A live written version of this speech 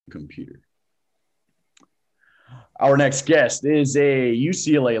computer. Our next guest is a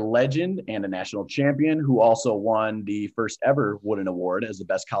UCLA legend and a national champion who also won the first ever Wooden Award as the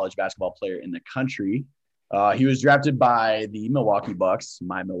best college basketball player in the country. He was drafted by the Milwaukee Bucks,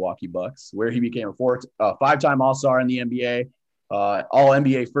 my Milwaukee Bucks, where he became a five-time All-Star in the NBA,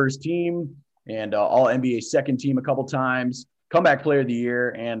 All-NBA first team, and All-NBA second team a couple times, comeback player of the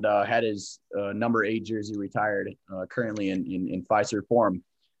year, and had his number 8 jersey retired, currently in Fiserv form.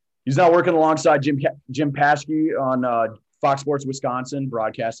 He's now working alongside Jim Paschke on Fox Sports Wisconsin,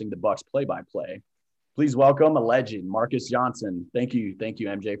 broadcasting the Bucks play-by-play. Please welcome a legend, Marques Johnson. Thank you,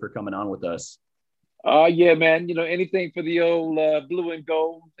 MJ, for coming on with us. Yeah, man. Anything for the old blue and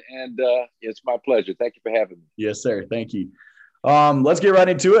gold, and it's my pleasure. Thank you for having me. Yes, sir. Thank you. Let's get right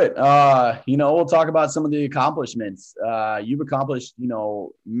into it. We'll talk about some of the accomplishments. You've accomplished,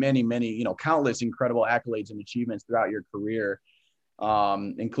 many, countless incredible accolades and achievements throughout your career.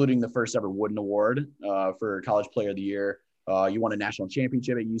 Including the first ever Wooden Award for College Player of the Year. You won a national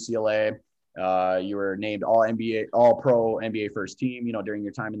championship at UCLA. You were named All-NBA, All-Pro NBA first team, during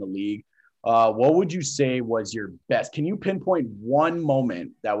your time in the league. What would you say was your best? Can you pinpoint one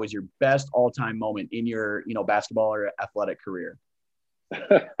moment that was your best all-time moment in your, basketball or athletic career?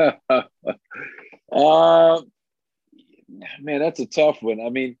 Man, that's a tough one. I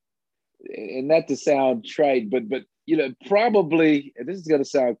mean, and not to sound trite, but probably, and this is going to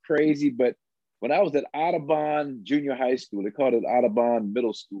sound crazy, but when I was at Audubon Junior High School, they called it Audubon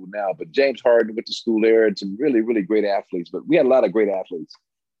Middle School now, but James Harden went to school there and some really, really great athletes. But we had a lot of great athletes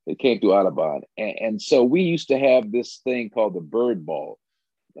that came through Audubon. And so we used to have this thing called the Bird Bowl.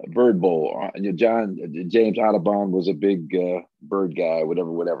 James Audubon was a big bird guy,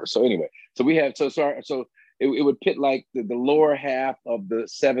 whatever. So anyway, so we had, it would pit like the lower half of the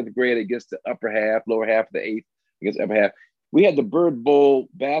 7th grade against the upper half, lower half of the 8th against the upper half. We had the Bird Bowl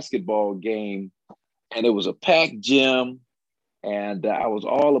basketball game, and it was a packed gym. And I was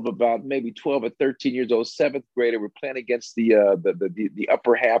all of about maybe 12 or 13 years old, 7th grader. We're playing against the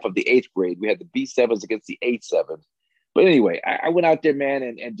upper half of the 8th grade. We had the B7s against the 8-7s. But anyway, I went out there, man,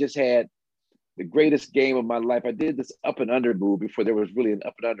 and just had the greatest game of my life. I did this up and under move before there was really an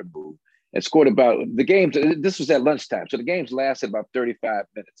up and under move, and scored about the games. This was at lunchtime. So the games lasted about 35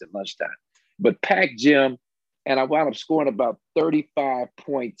 minutes at lunchtime, but packed gym. And I wound up scoring about 35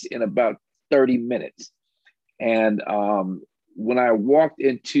 points in about 30 minutes. And when I walked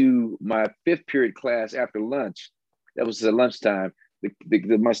into my 5th period class after lunch, that was at lunchtime,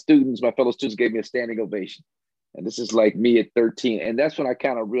 my fellow students gave me a standing ovation. And this is like me at 13. And that's when I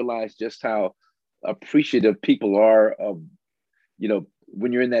kind of realized just how appreciative people are of,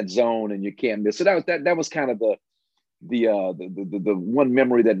 when you're in that zone and you can't miss. So that was kind of the one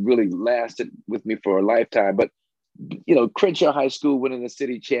memory that really lasted with me for a lifetime. But Crenshaw High School winning the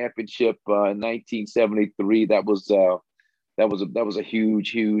city championship in 1973, that was a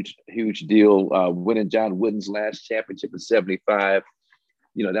huge deal. Winning John Wooden's last championship in 75,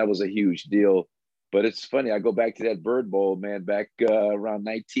 that was a huge deal. But it's funny, I go back to that Bird Bowl, man, back around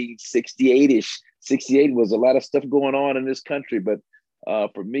 1968-ish. 68 was a lot of stuff going on in this country, but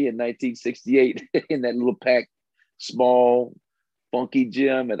for me in 1968, in that little packed, small, funky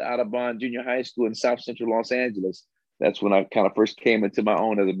gym at Audubon Junior High School in South Central Los Angeles, that's when I kind of first came into my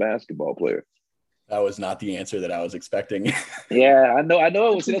own as a basketball player. That was not the answer that I was expecting. Yeah, I know.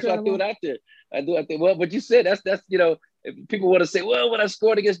 That's why I threw it out there. Well, but you said that's if people want to say, well, when I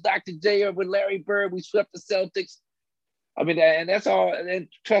scored against Dr. J or with Larry Bird, we swept the Celtics. I mean, and that's all. And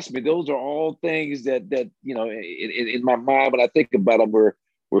trust me, those are all things that in my mind when I think about them were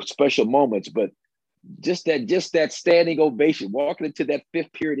special moments. But just that standing ovation, walking into that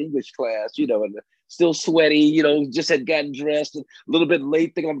 5th period English class, and still sweaty, just had gotten dressed and a little bit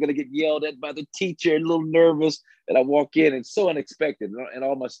late, thinking I'm going to get yelled at by the teacher, a little nervous. And I walk in, and so unexpected, and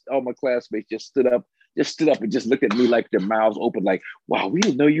all my classmates just stood up and just looked at me like their mouths open, like, wow, we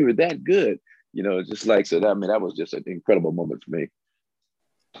didn't know you were that good. Just like, so that, I mean, that was just an incredible moment for me.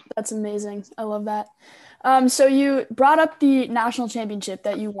 That's amazing. I love that. So you brought up the national championship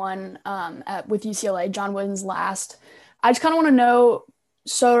that you won with UCLA, John Wooden's last. I just kind of want to know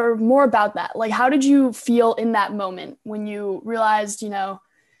sort of more about that. Like, how did you feel in that moment when you realized,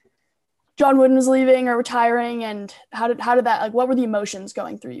 John Wooden was leaving or retiring, and how did that, like, what were the emotions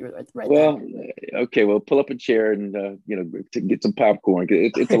going through you right well, there? Okay, well, pull up a chair and, to get some popcorn.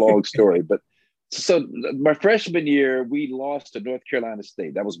 It's a long story, but so my freshman year, we lost to North Carolina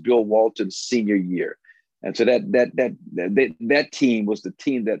State. That was Bill Walton's senior year. And so that team was the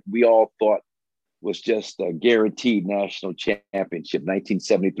team that we all thought was just a guaranteed national championship,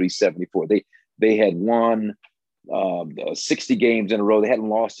 1973-74. They had won 60 games in a row. They hadn't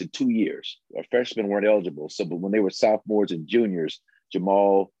lost in 2 years. Our freshmen weren't eligible. So, but when they were sophomores and juniors,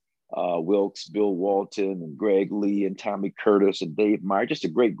 Jamal Wilkes, Bill Walton, and Greg Lee, and Tommy Curtis, and Dave Meyer, just a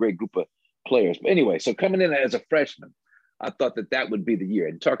great group of players. But anyway, so coming in as a freshman, I thought that would be the year.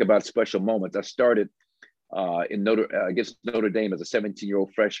 And talk about special moments. I started against Notre Dame as a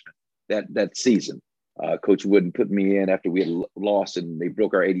 17-year-old freshman that season. Coach Wooden put me in after we had lost, and they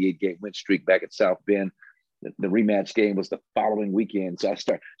broke our 88-game win streak back at South Bend. The rematch game was the following weekend. So I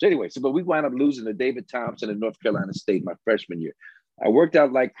started. So anyway, but we wound up losing to David Thompson in North Carolina State my freshman year. I worked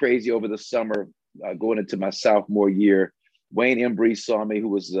out like crazy over the summer, going into my sophomore year. Wayne Embry saw me, who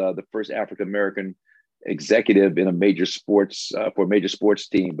was the first African-American executive in a major sports for a major sports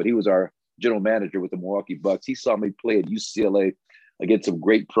team, but he was our general manager with the Milwaukee Bucks. He saw me play at UCLA against some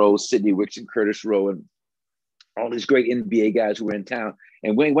great pros, Sidney Wicks and Curtis Rowe, and all these great NBA guys who were in town.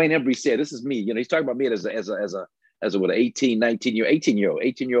 And Wayne Embry said, "This is me." You know, he's talking about me as a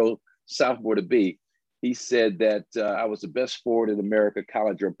 18-year-old sophomore to be. He said that I was the best forward in America,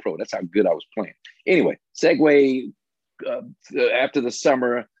 college or pro. That's how good I was playing. Anyway, segue after the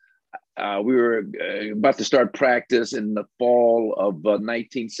summer. We were about to start practice in the fall of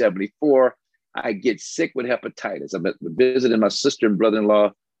 1974. I get sick with hepatitis. I'm visiting my sister and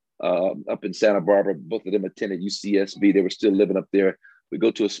brother-in-law up in Santa Barbara. Both of them attended UCSB. They were still living up there. We go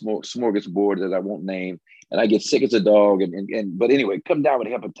to a smorgasbord that I won't name, and I get sick as a dog. But anyway, come down with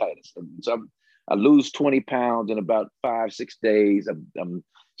hepatitis. So I lose 20 pounds in about 5-6 days.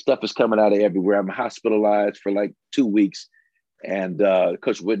 Stuff is coming out of everywhere. I'm hospitalized for like 2 weeks. And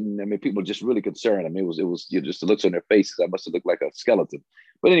Coach Wooden, I mean, people were just really concerned. I mean, it was just the looks on their faces. I must have looked like a skeleton.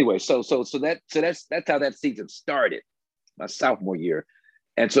 But anyway, so that's how that season started, my sophomore year.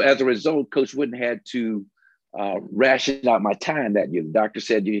 And so as a result, Coach Wooden had to ration out my time that year. The doctor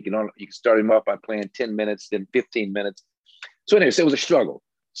said you can start him off by playing 10 minutes, then 15 minutes. So anyway, so it was a struggle.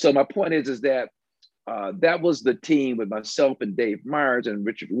 So my point is that that was the team with myself and Dave Myers and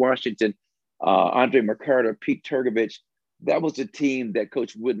Richard Washington, Andre McCarter, Pete Turgovich. That was the team that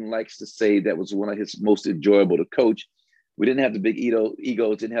Coach Wooden likes to say that was one of his most enjoyable to coach. We didn't have the big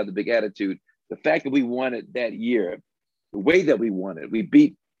egos, didn't have the big attitude. The fact that we won it that year, the way that we won it, we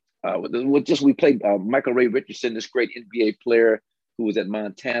beat, we played Michael Ray Richardson, this great NBA player who was at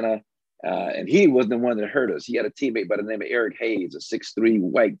Montana, and he wasn't the one that hurt us. He had a teammate by the name of Eric Hayes, a 6'3"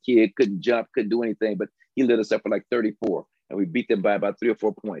 white kid, couldn't jump, couldn't do anything, but he lit us up for like 34, and we beat them by about 3 or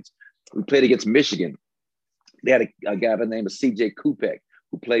 4 points. We played against Michigan. They had a guy by the name of C.J. Kupek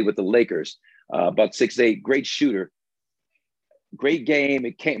who played with the Lakers, about 6'8", great shooter. Great game.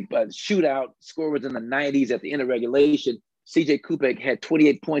 It came shootout. Score was in the 90s at the end of regulation. C.J. Kupek had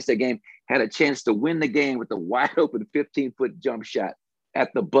 28 points that game, had a chance to win the game with a wide open 15-foot jump shot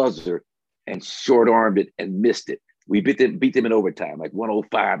at the buzzer and short-armed it and missed it. We beat them in overtime, like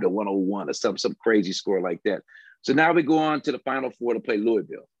 105-101 or some crazy score like that. So now we go on to the Final Four to play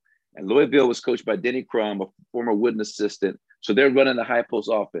Louisville. And Louisville was coached by Denny Crum, a former Wooden assistant. So they're running the high post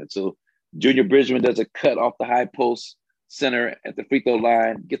offense. So Junior Bridgman does a cut off the high post center at the free throw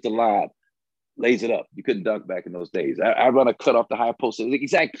line, gets the lob, lays it up. You couldn't dunk back in those days. I run a cut off the high post, the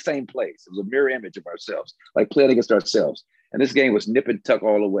exact same place. It was a mirror image of ourselves, like playing against ourselves. And this game was nip and tuck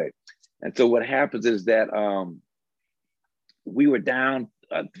all the way. And so what happens is that we were down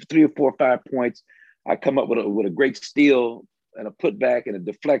 3 or 4 or 5 points. I come up with a great steal and a putback and a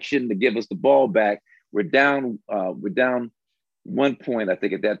deflection to give us the ball back. We're down 1 point, I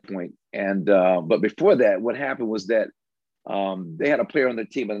think, at that point. And but before that, what happened was that they had a player on their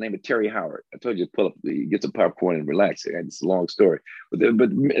team by the name of Terry Howard. I told you to pull up, get some popcorn and relax. It's a long story. But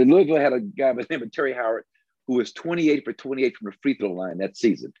Louisville had a guy by the name of Terry Howard who was 28 for 28 from the free throw line that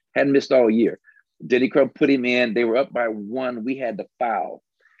season. Hadn't missed all year. Denny Crum put him in. They were up by 1. We had to foul.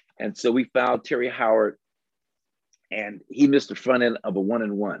 And so we fouled Terry Howard, and he missed the front end of a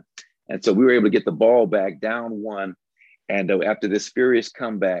 1-and-1. And so we were able to get the ball back down 1. And after this furious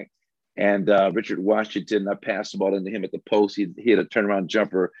comeback, and Richard Washington, I passed the ball into him at the post. He hit a turnaround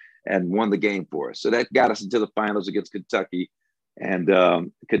jumper and won the game for us. So that got us into the finals against Kentucky. And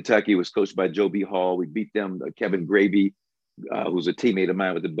Kentucky was coached by Joe B. Hall. We beat them. Kevin Gravy, who was a teammate of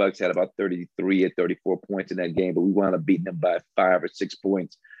mine with the Bucks, had about 33 or 34 points in that game, but we wound up beating them by 5 or 6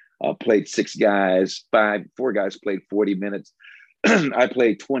 points. Played 6 guys, 4 guys played 40 minutes. I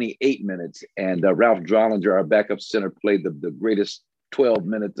played 28 minutes, and Ralph Drollinger, our backup center, played the greatest 12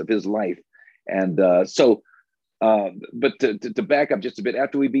 minutes of his life. And but to back up just a bit,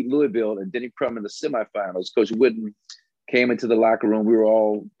 after we beat Louisville and Denny Crum in the semifinals, Coach Wooden came into the locker room. We were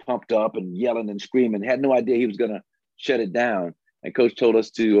all pumped up and yelling and screaming, had no idea he was going to shut it down. And Coach told us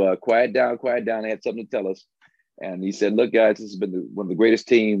to quiet down. They had something to tell us. And he said, look, guys, this has been one of the greatest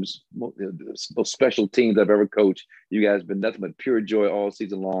teams, most special teams I've ever coached. You guys have been nothing but pure joy all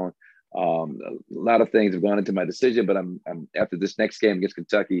season long. A lot of things have gone into my decision, but I'm after this next game against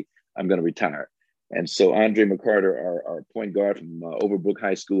Kentucky, I'm going to retire. And so Andre McCarter, our point guard from Overbrook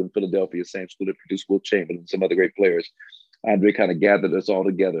High School in Philadelphia, same school that produced Wilt Chamberlain and some other great players, Andre kind of gathered us all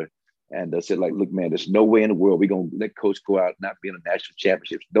together and said, like, look, man, there's no way in the world we're going to let Coach go out and not be in a national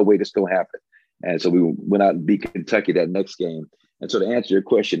championship. No way this going to happen. And so we went out and beat Kentucky that next game. And so to answer your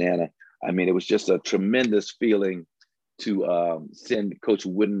question, Anna, I mean, it was just a tremendous feeling to send Coach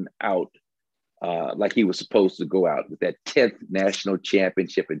Wooden out like he was supposed to go out with that 10th national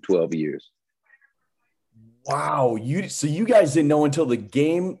championship in 12 years. Wow, so you guys didn't know until the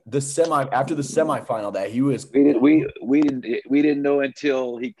game, after the semifinal that he was. We didn't know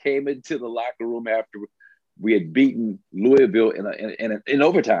until he came into the locker room after we had beaten Louisville in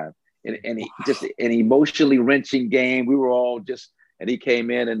overtime, and he, just an emotionally wrenching game. We were all and he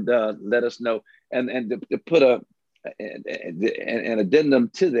came in and let us know, and to put an addendum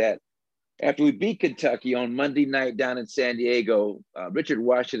to that. After we beat Kentucky on Monday night down in San Diego, Richard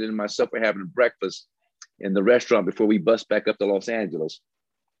Washington and myself were having breakfast in the restaurant before we bust back up to Los Angeles.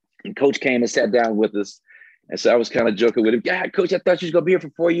 And Coach came and sat down with us. And so I was kind of joking with him. Yeah, Coach, I thought you was going to be here for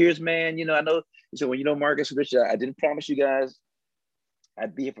 4 years, man. You know, I know. He said, well, you know, Marcus, Richard, I didn't promise you guys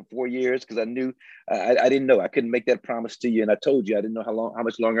I'd be here for 4 years because I knew I didn't know. I couldn't make that promise to you. And I told you I didn't know how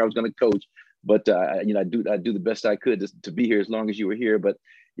much longer I was going to coach. But, you know, I do the best I could to be here as long as you were here. But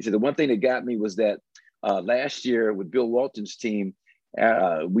he said the one thing that got me was that last year with Bill Walton's team,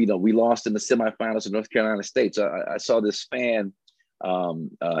 we lost in the semifinals of North Carolina State. So I saw this fan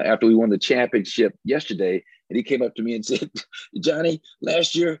after we won the championship yesterday, and he came up to me and said, Johnny,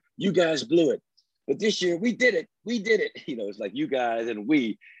 last year you guys blew it, but this year we did it. We did it. You know, it's like you guys and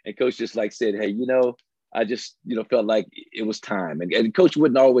we. And Coach just like said, hey, you know, I just, you know, felt like it was time. And Coach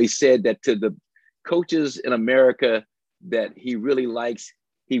Wooden always said that to the coaches in America that he really likes,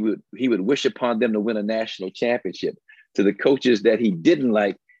 he would wish upon them to win a national championship. To the coaches that he didn't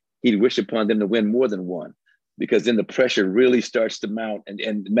like, he'd wish upon them to win more than one, because then the pressure really starts to mount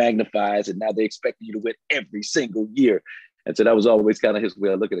and magnifies, and now they expect you to win every single year. And so that was always kind of his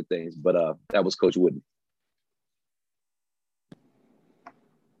way of looking at things. But that was Coach Wooden.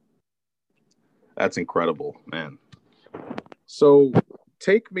 That's incredible, man. So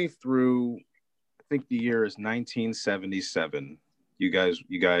take me through, I think the year is 1977.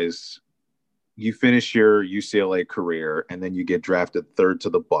 You finish your UCLA career and then you get drafted third to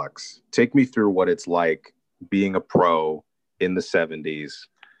the Bucks. Take me through what it's like being a pro in the 70s.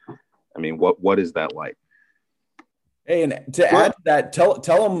 I mean, what is that like? Hey, and to add to that, tell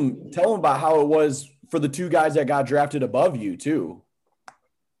them about how it was for the two guys that got drafted above you too.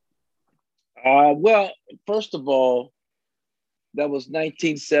 Well, first of all, that was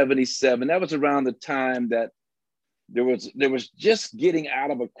 1977. That was around the time that there was just getting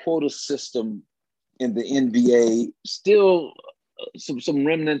out of a quota system in the NBA, still some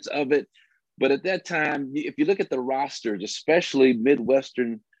remnants of it. But at that time, if you look at the rosters, especially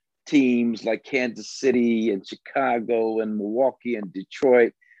Midwestern teams like Kansas City and Chicago and Milwaukee and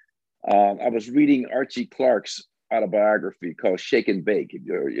Detroit, I was reading Archie Clark's autobiography called Shake and Bake.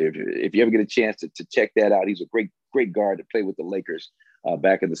 If you ever get a chance to check that out, he's a great guard that played with the Lakers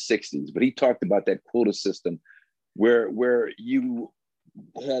back in the 60s. But he talked about that quota system where you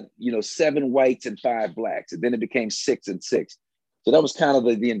had 7 whites and 5 blacks, and then it became 6 and 6. So that was kind of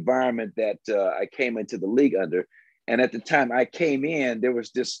the environment that I came into the league under. And at the time I came in, there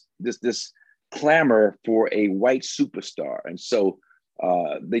was this clamor for a white superstar, and so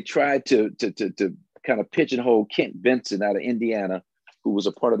they tried to kind of pigeonhole Kent Benson out of Indiana, who was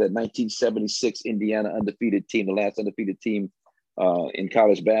a part of that 1976 Indiana undefeated team, the last undefeated team in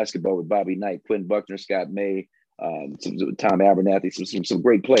college basketball, with Bobby Knight, Quinn Buckner, Scott May, Tom Abernathy, some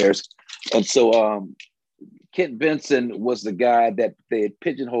great players. And so Kent Benson was the guy that they had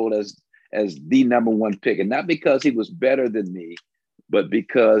pigeonholed as the number one pick. And not because he was better than me, but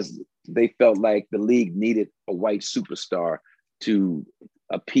because they felt like the league needed a white superstar to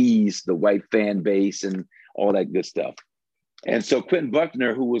appease the white fan base and all that good stuff. And so Quentin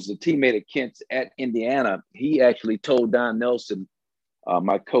Buckner, who was a teammate of Kent's at Indiana, he actually told Don Nelson,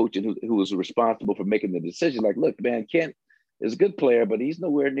 my coach, and who was responsible for making the decision, like, look, man, Kent is a good player, but he's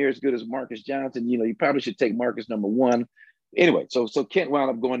nowhere near as good as Marcus Johnson. You probably should take Marcus number one. Anyway, so Kent wound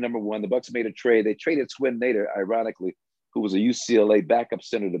up going number one. The Bucks made a trade. They traded Swin Nader, ironically, who was a UCLA backup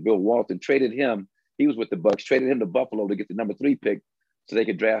center to Bill Walton, traded him. He was with the Bucks, traded him to Buffalo to get the number 3 pick so they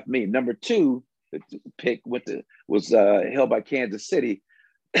could draft me. Number 2 pick was held by Kansas City.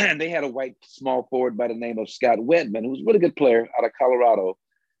 and they had a white small forward by the name of Scott Wedman, who was a really good player out of Colorado.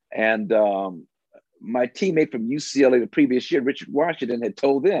 And my teammate from UCLA the previous year, Richard Washington, had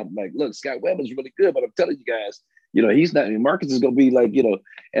told them, like, look, Scott Wedman's really good, but I'm telling you guys, he's not, Marcus is going to be like,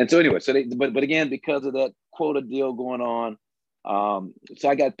 and so anyway, but again, because of that quota deal going on, so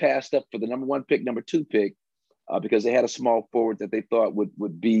I got passed up for the number 1 pick, number 2 pick, because they had a small forward that they thought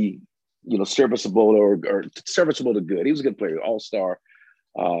would be, serviceable or serviceable to good. He was a good player, all-star,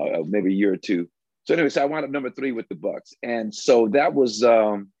 maybe a year or two. So anyway, so I wound up number 3 with the Bucks. And so that was,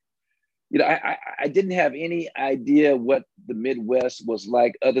 I didn't have any idea what the Midwest was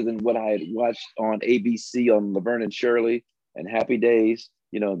like other than what I had watched on ABC on Laverne and Shirley and Happy Days.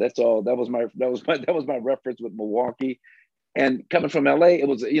 That's all. That was my reference with Milwaukee. And coming from LA, it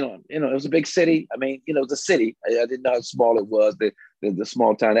was, it was a big city. I mean, it was a city. I didn't know how small it was, the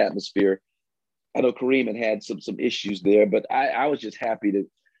small town atmosphere. I know Kareem had some issues there, but I was just happy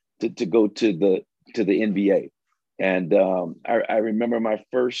to go to the NBA. And I remember my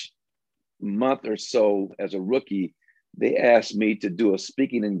first month or so as a rookie, they asked me to do a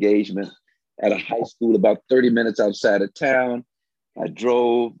speaking engagement at a high school about 30 minutes outside of town. I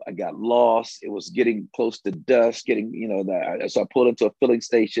drove, I got lost. It was getting close to dusk, so I pulled into a filling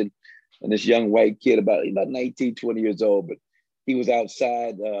station, and this young white kid, about 19, 20 years old, but he was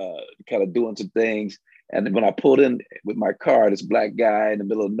outside kind of doing some things. And then when I pulled in with my car, this black guy in the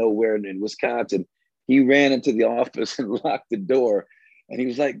middle of nowhere in Wisconsin, he ran into the office and locked the door. And he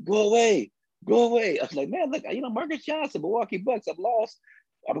was like, go away. I was like, man, look, Marcus Johnson, Milwaukee Bucks, I'm lost.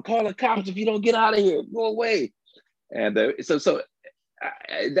 I'm calling cops if you don't get out of here. Go away. And so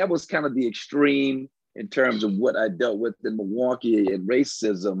that was kind of the extreme in terms of what I dealt with in Milwaukee and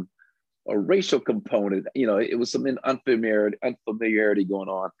racism, or racial component. It was some unfamiliarity going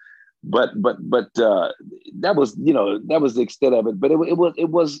on. But that was the extent of it. But it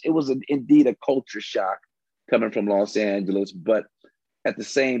was indeed a culture shock coming from Los Angeles. But at the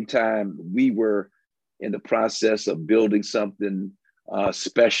same time, we were in the process of building something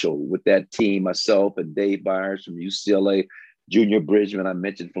special with that team. Myself and Dave Byers from UCLA, Junior Bridgman, I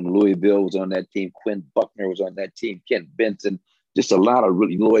mentioned, from Louisville, was on that team. Quinn Buckner was on that team. Kent Benson, just a lot of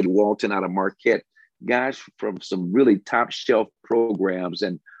really, Lloyd Walton out of Marquette, guys from some really top shelf programs.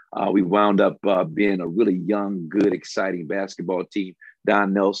 And we wound up being a really young, good, exciting basketball team.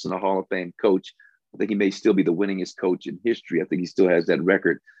 Don Nelson, a Hall of Fame coach. I think he may still be the winningest coach in history. I think he still has that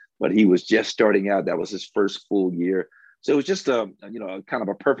record, but he was just starting out. That was his first full year. So it was just kind of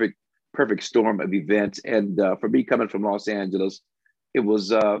a perfect storm of events. And for me, coming from Los Angeles, it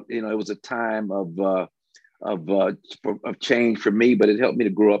was it was a time of change for me, but it helped me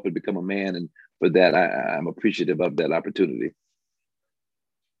to grow up and become a man. And for that, I'm appreciative of that opportunity.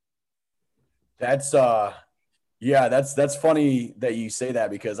 That's that's funny that you say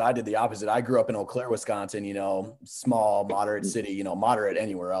that, because I did the opposite. I grew up in Eau Claire, Wisconsin, small, moderate city, moderate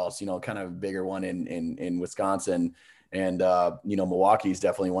anywhere else, kind of bigger one in Wisconsin. And, Milwaukee is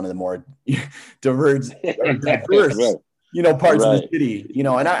definitely one of the more diverse, right. Parts of the city, and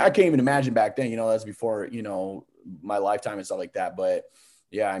I can't even imagine back then, that's before, my lifetime and stuff like that. But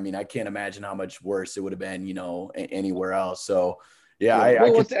yeah, I mean, I can't imagine how much worse it would have been, anywhere else. So yeah,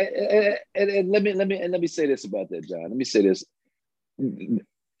 and let me say this about that, John. Let me say this.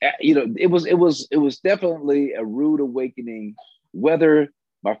 It was definitely a rude awakening. Whether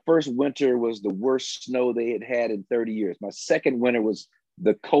my first winter was the worst snow they had in 30 years. My second winter was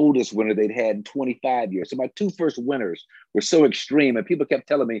the coldest winter they'd had in 25 years. So my 2 first winters were so extreme, and people kept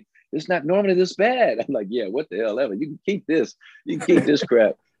telling me it's not normally this bad. I'm like, yeah, what the hell ever? You can keep this. You can keep this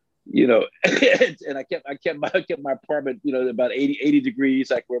crap. And I kept my apartment, about 80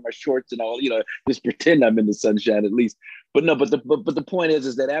 degrees. I could wear my shorts and all, just pretend I'm in the sunshine at least. But the point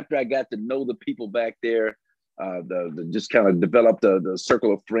is that after I got to know the people back there, just kind of developed the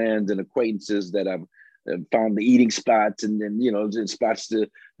circle of friends and acquaintances that I've found the eating spots and then, spots to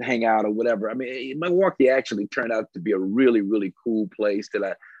hang out or whatever. I mean, Milwaukee actually turned out to be a really, really cool place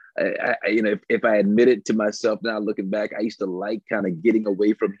that if I admit it to myself now, looking back, I used to like kind of getting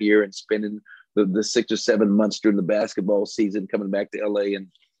away from here and spending the 6 or 7 months during the basketball season, coming back to LA and,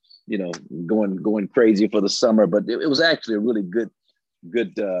 going crazy for the summer. But it was actually a really good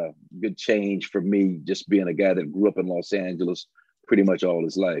change for me, just being a guy that grew up in Los Angeles pretty much all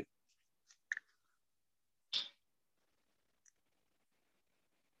his life.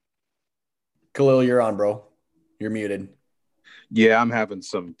 Khalil, you're on, bro. You're muted. Yeah, I'm having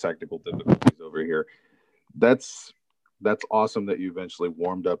some technical difficulties over here. That's awesome that you eventually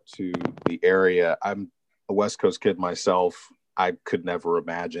warmed up to the area. I'm a West Coast kid myself. I could never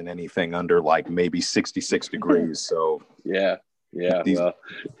imagine anything under like maybe 66 degrees. So yeah, Yeah, well,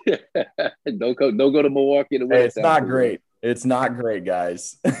 don't go to Milwaukee in the winter. Hey, it's not great. It's not great,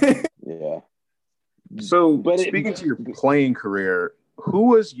 guys. Yeah. So, speaking to your playing career, who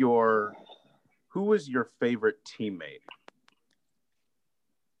was your favorite teammate?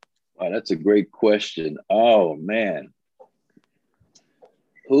 Oh, that's a great question. Oh man,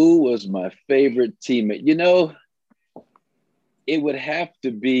 who was my favorite teammate? It would have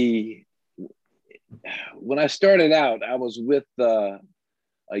to be when I started out. I was with a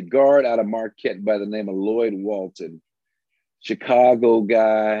guard out of Marquette by the name of Lloyd Walton, Chicago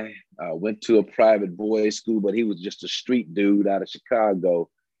guy. Went to a private boys' school, but he was just a street dude out of Chicago,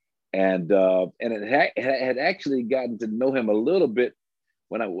 and it had actually gotten to know him a little bit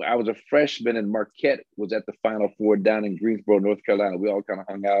when I was a freshman, and Marquette was at the Final Four down in Greensboro, North Carolina. We all kind of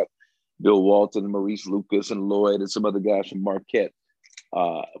hung out. Bill Walton, Maurice Lucas, and Lloyd, and some other guys from Marquette.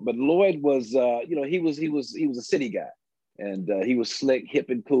 But Lloyd was, he was a city guy, and he was slick,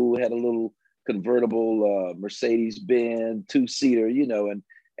 hip, and cool. Had a little convertible Mercedes Benz 2-seater,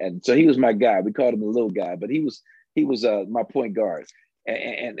 and so he was my guy. We called him the little guy, but he was my point guard,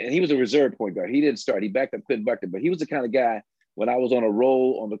 and he was a reserve point guard. He didn't start. He backed up, couldn't bucket, but he was the kind of guy when I was on a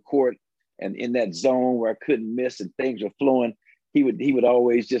roll on the court and in that zone where I couldn't miss and things were flowing. He would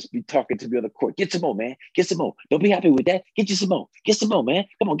always just be talking to me on the court. Get some more, man. Get some more. Don't be happy with that. Get you some more. Get some more, man.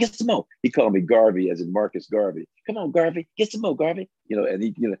 Come on, get some more. He called me Garvey, as in Marcus Garvey. Come on, Garvey. Get some more, Garvey. And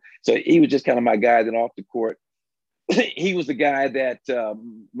he, so he was just kind of my guy. Then off the court, he was the guy that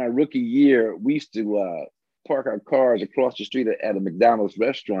my rookie year, we used to park our cars across the street at a McDonald's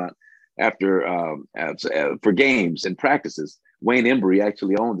restaurant after for games and practices. Wayne Embry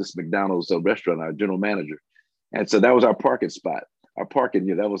actually owned this McDonald's restaurant, our general manager. And so that was our parking spot. Our parking,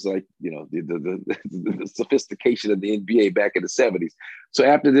 that was like, the sophistication of the NBA back in the 70s. So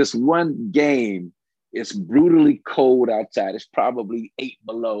after this one game, it's brutally cold outside. It's probably 8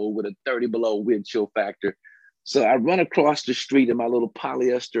 below with a 30 below wind chill factor. So I run across the street in my little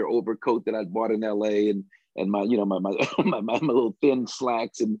polyester overcoat that I bought in LA and my, my little thin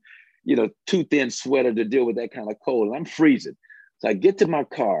slacks and, too thin sweater to deal with that kind of cold. And I'm freezing. So I get to my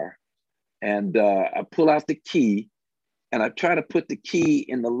car and I pull out the key and I try to put the key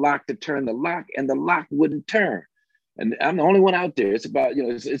in the lock to turn the lock, and the lock wouldn't turn. And I'm the only one out there. It's about,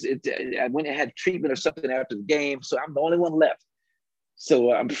 I went and had treatment or something after the game. So I'm the only one left.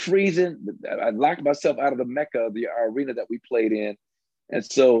 So I'm freezing. I locked myself out of the Mecca, our arena that we played in. And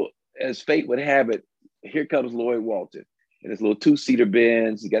so as fate would have it, here comes Lloyd Walton in his little 2-seater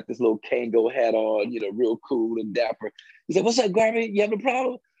Benz. He got this little Kango hat on, real cool and dapper. He said, "What's up, Garvey? You having a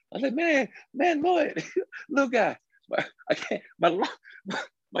problem?" I was like, man, Lloyd, little guy,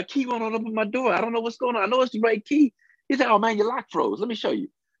 my key won't open my door. I don't know what's going on. I know it's the right key. He said, "Oh man, your lock froze. Let me show you."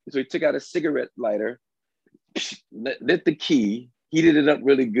 So he took out a cigarette lighter, lit the key, heated it up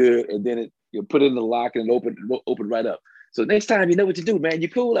really good, and then it put it in the lock and it opened right up. So next time you know what to do, man. You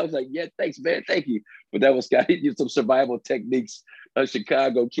cool? I was like, "Yeah, thanks, man. Thank you." But that was kind of some survival techniques a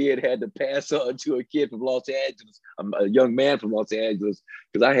Chicago kid had to pass on to a kid from Los Angeles, a young man from Los Angeles,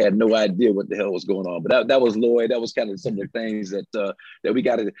 because I had no idea what the hell was going on. But that was Lloyd. That was kind of some of the things that we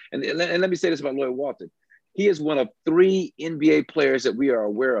got to. And let me say this about Lloyd Walton. He is one of 3 NBA players that we are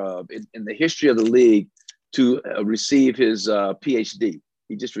aware of in the history of the league to receive his PhD.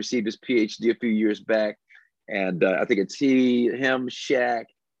 He just received his PhD a few years back. And I think it's him, Shaq,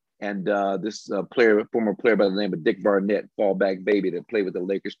 and this former player by the name of Dick Barnett, fallback baby that played with the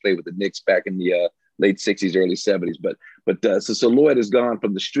Lakers, played with the Knicks back in the late 60s, early 70s. So Lloyd has gone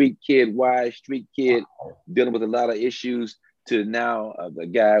from the street kid, dealing with a lot of issues, to now the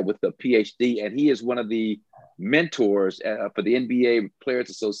guy with the PhD. And he is one of the mentors for the NBA Players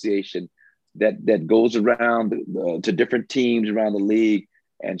Association that goes around to different teams around the league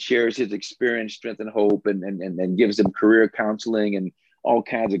and shares his experience, strength, and hope, and gives them career counseling and all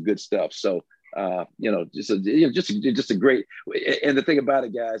kinds of good stuff. So, just a great. And the thing about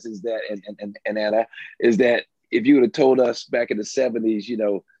it, guys, is that and Anna, is that if you would have told us back in the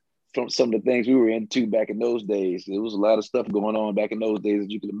 70s, from some of the things we were into back in those days, there was a lot of stuff going on back in those days,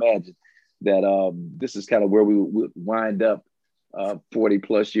 as you can imagine. That this is kind of where we would wind up 40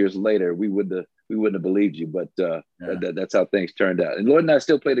 plus years later. We wouldn't have believed you, but that's how things turned out. And Lloyd and I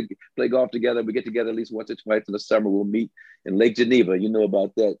still play golf together. We get together at least once or twice in the summer. We'll meet in Lake Geneva. You know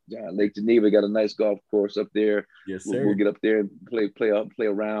about that, John. Lake Geneva got a nice golf course up there. Yes, sir. We'll get up there and play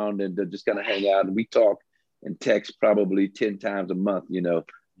around and just kind of hang out. And we talk and text probably 10 times a month.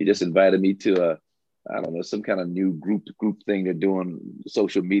 He just invited me to I don't know, some kind of new group thing they're doing,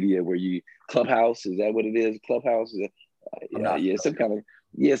 social media where Clubhouse. Is that what it is? Clubhouse? Some kind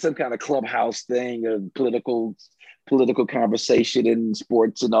of clubhouse thing, political political conversation in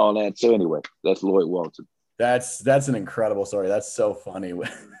sports and all that. So anyway, that's Lloyd Walton. That's an incredible story. That's so funny.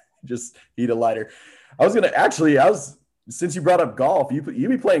 Just eat a lighter. Since you brought up golf, you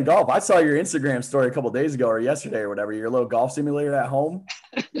be playing golf. I saw your Instagram story a couple of days ago or yesterday or whatever, your little golf simulator at home.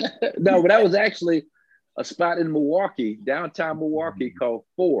 No, but that was actually a spot in Milwaukee, downtown Milwaukee, called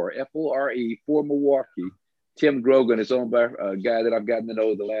Fore, F-O-R-E, Fore Milwaukee. Tim Grogan is owned by a guy that I've gotten to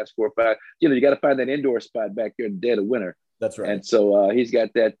know the last 4 or 5. You got to find that indoor spot back there in the dead of winter. That's right. And so he's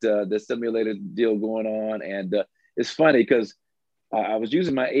got that the simulator deal going on. And it's funny because I was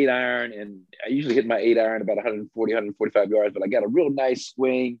using my 8-iron, and I usually hit my 8-iron about 140, 145 yards, but I got a real nice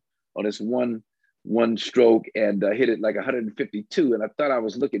swing on this one stroke and hit it like 152. And I thought I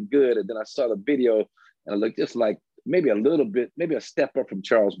was looking good. And then I saw the video and I looked just like maybe a step up from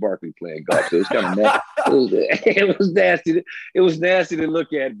Charles Barkley playing golf. So it was kind of nasty. It was nasty. It was nasty to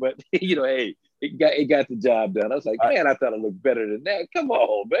look at, but hey, it got the job done. I was like, man, I thought it looked better than that. Come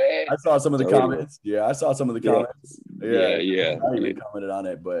on, man. I saw some of the comments. Yeah, I saw some of the comments. Yeah. I even commented on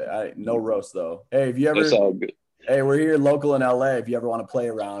it, but no roast though. Hey, if you ever, it's all good. Hey, we're here local in LA. If you ever want to play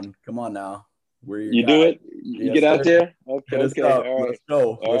around, come on now. You do it? You get out there? Okay. All right. Let's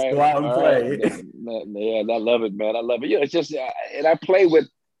go. Let's go out and play. Right. Yeah, I love it, man. I love it. It's just, and I play with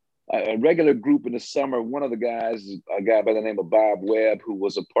a regular group in the summer. One of the guys, a guy by the name of Bob Webb, who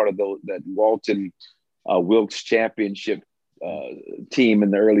was a part of that Walton Wilkes Championship team in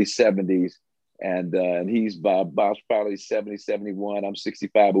the early 70s. And he's Bob's probably 70, 71. I'm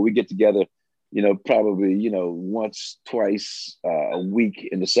 65, but we get together probably, once, twice a week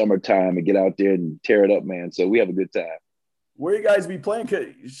in the summertime and get out there and tear it up, man. So we have a good time. Where you guys be playing?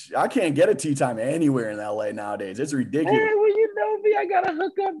 Cause I can't get a tee time anywhere in LA nowadays. It's ridiculous. Hey, well, you know me. I got a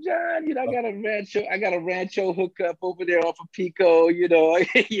hookup, John. I got a rancho hookup over there off of Pico,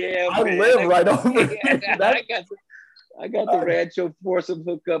 Yeah, I live right over here. I got the Rancho Foursome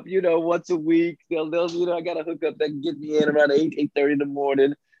hookup, once a week. They'll I got a hookup that can get me in around 8:30 in the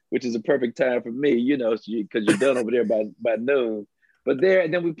morning, which is a perfect time for me, because you're done over there by noon. But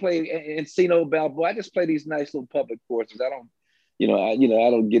and then we play Encino Balboa. I just play these nice little public courses. I don't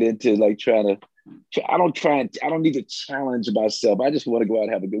get into like I don't need to challenge myself. I just want to go out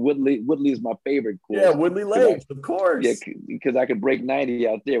and have a good Woodley is my favorite course. Yeah, Woodley Lakes, of course. Yeah, because I could break 90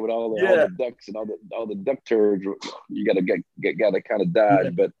 out there with all the ducks and all the duck turds. You gotta kind of dodge. Yeah.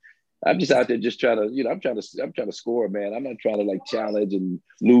 But I'm just out there just trying to, I'm trying to score, man. I'm not trying to like challenge and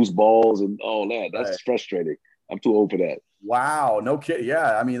lose balls and all that. That's frustrating. I'm too old for that. Wow, no kidding.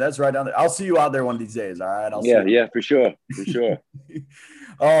 Yeah, I mean that's right down there. I'll see you out there one of these days. All right. Yeah, for sure.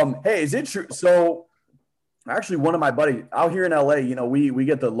 Hey, is it true? So, actually, one of my buddies out here in LA, we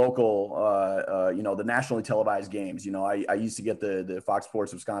get the local, the nationally televised games. I used to get the Fox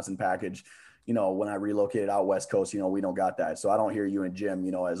Sports Wisconsin package. When I relocated out West Coast, we don't got that, so I don't hear you and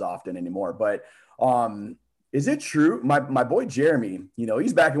Jim, as often anymore. But is it true? My boy Jeremy,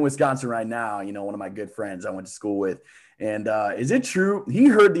 he's back in Wisconsin right now. One of my good friends I went to school with. And is it true? He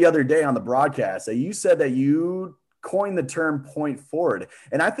heard the other day on the broadcast that you said that you coined the term point forward.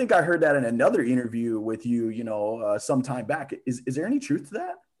 And I think I heard that in another interview with you, some time back. Is there any truth to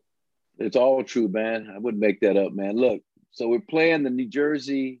that? It's all true, man. I wouldn't make that up, man. Look, so we're playing the New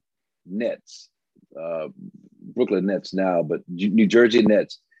Jersey Nets, Brooklyn Nets now, but New Jersey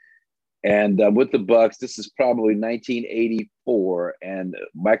Nets. And with the Bucks, this is probably 1984, and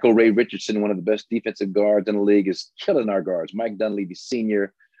Michael Ray Richardson, one of the best defensive guards in the league, is killing our guards. Mike Dunleavy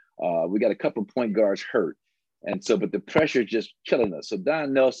Sr. We got a couple of point guards hurt, and so but the pressure is just killing us. So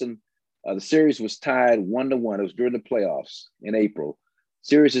Don Nelson, the series was tied 1-1. It was during the playoffs in April.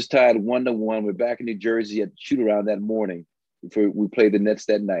 Series is tied 1-1. We're back in New Jersey at shoot around that morning before we played the Nets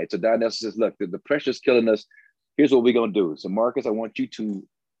that night. So Don Nelson says, "Look, the pressure's killing us. Here's what we're gonna do. So Marcus, I want you to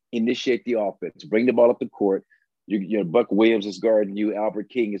initiate the offense, bring the ball up the court. Buck Williams is guarding you, Albert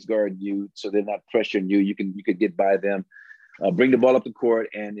King is guarding you, so they're not pressuring you. You can get by them. Bring the ball up the court,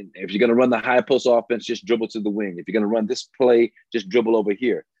 and if you're going to run the high post offense, just dribble to the wing. If you're going to run this play, just dribble over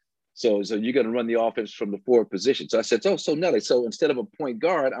here. So you're going to run the offense from the forward position." So I said, so Nelly, so instead of a point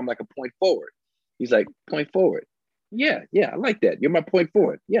guard, I'm like a point forward. He's like, point forward. Yeah, I like that. You're my point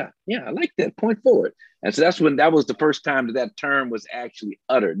forward. Yeah, I like that, point forward. And so that was the first time that term was actually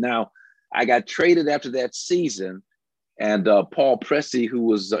uttered. Now, I got traded after that season, and Paul Pressey, who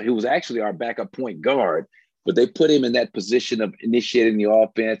was actually our backup point guard, but they put him in that position of initiating the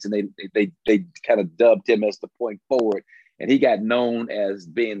offense, and they kind of dubbed him as the point forward, and he got known as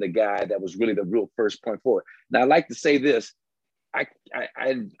being the guy that was really the real first point forward. Now, I like to say this: I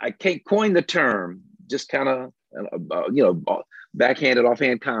can't coin the term, just kind of. backhanded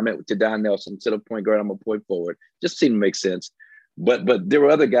offhand comment to Don Nelson. Instead of point guard, I'm a point forward. Just seemed to make sense. But there were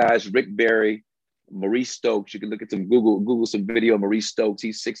other guys, Rick Barry, Maurice Stokes. You can look at some Google some video of Maurice Stokes.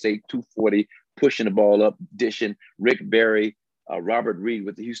 He's 6'8", 240, pushing the ball up, dishing. Rick Barry, Robert Reed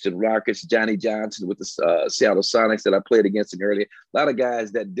with the Houston Rockets, Johnny Johnson with the Seattle Sonics that I played against in earlier. A lot of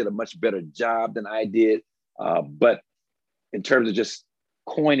guys that did a much better job than I did. But in terms of just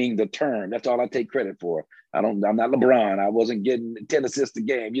coining the term, that's all I take credit for. I'm not LeBron. I wasn't getting 10 assists a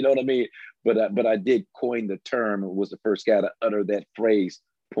game. You know what I mean? But I did coin the term and was the first guy to utter that phrase,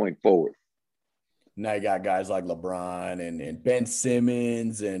 point forward. Now you got guys like LeBron and Ben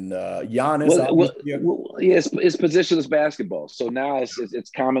Simmons and Giannis. It's positionless basketball. So now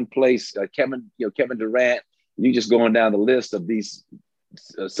it's commonplace. Kevin Durant. You just going down the list of these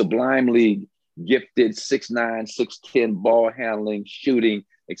sublimely gifted 6'9", 6'10", ball handling, shooting,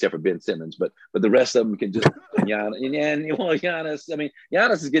 except for Ben Simmons. But the rest of them can just Giannis. I mean,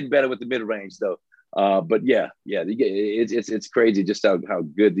 Giannis is getting better with the mid range though. But it's crazy just how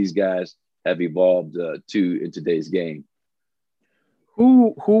good these guys have evolved in today's game.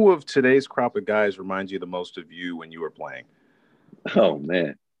 Who of today's crop of guys reminds you the most of you when you were playing? Oh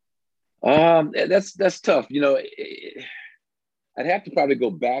man, that's tough. You know, I'd have to probably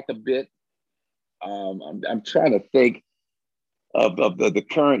go back a bit. I'm trying to think of the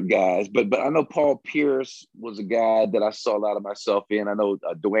current guys, but I know Paul Pierce was a guy that I saw a lot of myself in. I know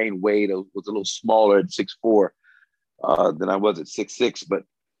Dwayne Wade was a little smaller at 6'4" than I was at 6'6", but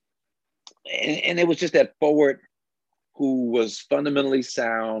and it was just that forward who was fundamentally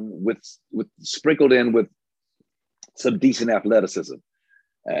sound with sprinkled in with some decent athleticism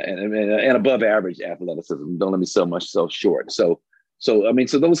and above average athleticism. Don't let me sell myself short. So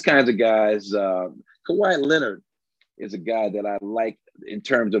those kinds of guys. Kawhi Leonard is a guy that I like in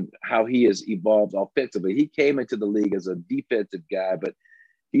terms of how he has evolved offensively. He came into the league as a defensive guy, but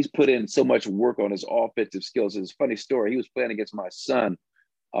he's put in so much work on his offensive skills. It's a funny story. He was playing against my son,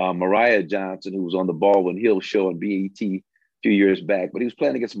 Mariah Johnson, who was on the Baldwin Hill show on BET a few years back, but he was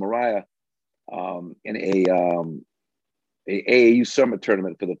playing against Mariah in a AAU summer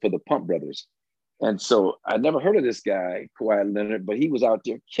tournament for the Pump Brothers. And so I never heard of this guy, Kawhi Leonard, but he was out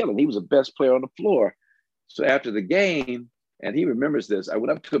there killing. He was the best player on the floor. So after the game, and he remembers this, I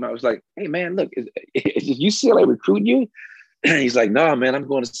went up to him. I was like, "Hey man, look, is UCLA recruiting you?" He's like, "No, man, I'm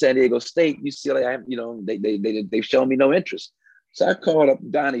going to San Diego State. UCLA, they've shown me no interest." So I called up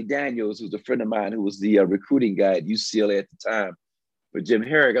Donnie Daniels, who's a friend of mine, who was the recruiting guy at UCLA at the time for Jim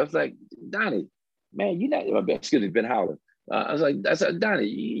Herrick. I was like, "Donnie, man, Ben Howland." I said, "Donnie,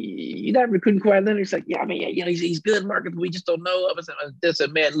 you're not recruiting Kawhi Leonard?" He's like, "Yeah, I mean, he's good, Marcus, but we just don't know." I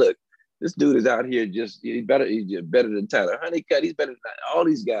said, "Man, look, this dude is out here he's better than Tyler Honeycutt. He's better than all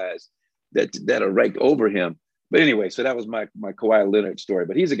these guys that are ranked over him." But anyway, so that was my Kawhi Leonard story.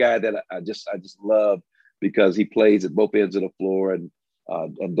 But he's a guy that I just love because he plays at both ends of the floor and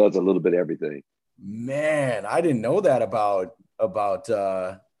does a little bit of everything. Man, I didn't know that about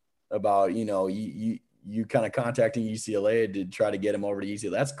you kind of contacting UCLA to try to get him over to UCLA.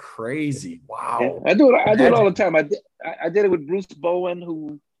 That's crazy. Wow. Yeah, I do it all the time. I did it with Bruce Bowen,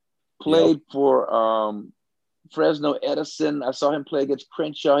 who played for Fresno Edison. I saw him play against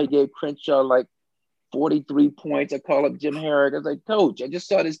Crenshaw. He gave Crenshaw like 43 points. I called up Jim Herrick. I was like, "Coach, I just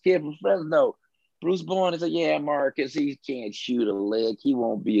saw this kid from Fresno." Bruce Bowen is like, "Yeah, Marcus, he can't shoot a lick. He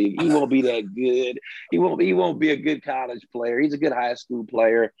won't be that good. He won't be a good college player. He's a good high school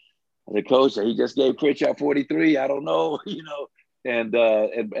player." I said, "Coach, he just gave Crenshaw 43. I don't know, And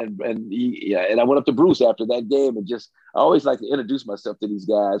I went up to Bruce after that game and I always like to introduce myself to these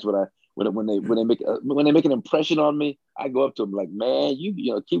guys when they make an impression on me. I go up to them like, "Man,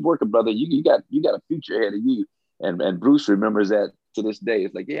 you keep working, brother. You got a future ahead of you." And Bruce remembers that to this day.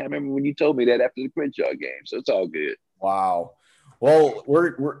 It's like, "Yeah, I remember when you told me that after the Crenshaw game." So it's all good. Wow. Well,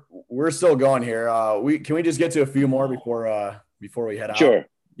 we're still going here. Can we just get to a few more before we head out? Sure.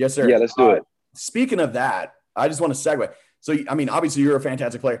 Yes, sir. Yeah, let's do it. Speaking of that, I just want to segue. So, I mean, obviously you're a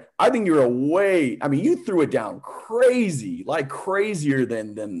fantastic player. I think you threw it down crazy, like crazier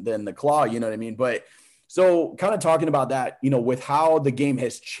than the claw, you know what I mean? But so kind of talking about that, with how the game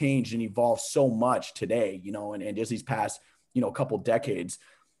has changed and evolved so much today, and just these past, couple decades,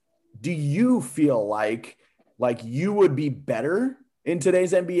 do you feel like you would be better in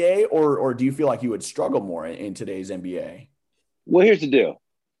today's NBA or do you feel like you would struggle more in today's NBA? Well, here's the deal.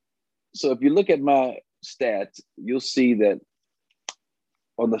 So if you look at my stats, you'll see that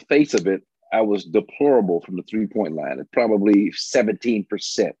on the face of it, I was deplorable from the three-point line at probably 17%,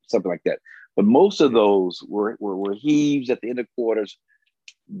 something like that. But most of those were heaves at the end of quarters,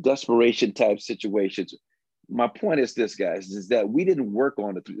 desperation type situations. my point is this, guys, is that we didn't work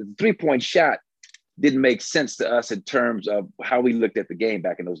on the three-point shot. Didn't make sense to us in terms of how we looked at the game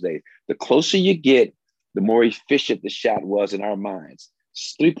back in those days. The closer you get, the more efficient the shot was in our minds.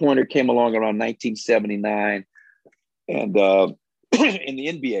 Three-pointer came along around 1979, and in the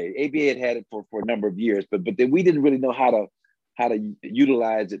NBA, ABA had it for a number of years, but then we didn't really know how to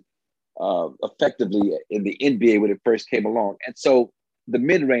utilize it effectively in the NBA when it first came along. And so the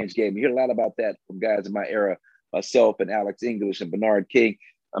mid-range game, you hear a lot about that from guys in my era, myself and Alex English and Bernard King.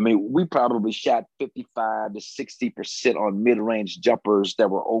 I mean, we probably shot 55 to 60% on mid-range jumpers that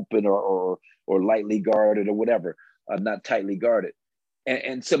were open or lightly guarded or whatever, not tightly guarded.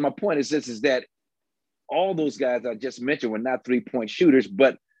 And so my point is this, is that all those guys I just mentioned were not three-point shooters,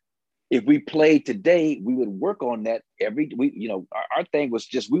 but if we played today, we would work on that every week. You know, our thing was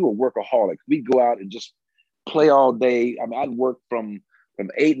just, we were workaholics. We'd go out and just play all day. I mean, I'd work from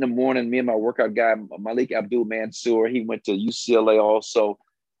 8 in the morning. Me and my workout guy, Malik Abdul Mansour, he went to UCLA also.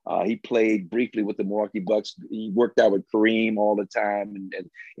 He played briefly with the Milwaukee Bucks. He worked out with Kareem all the time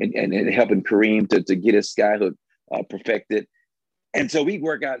and helping Kareem to get his skyhook perfected. And so we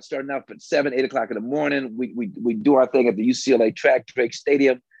work out starting off at 7, 8 o'clock in the morning. We do our thing at the UCLA track, Drake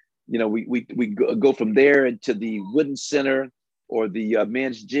Stadium. You know, we go from there into the Wooden Center or the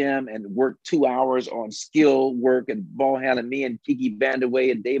men's gym and work 2 hours on skill work and ball handling. Me and Kiki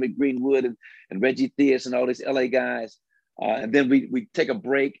Vanderway and David Greenwood and Reggie Theus and all these LA guys. And then we take a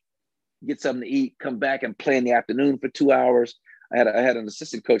break, get something to eat, come back and play in the afternoon for 2 hours. I had an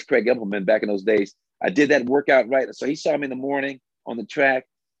assistant coach, Craig Impleman, back in those days. I did that workout right. So he saw me in the morning on the track.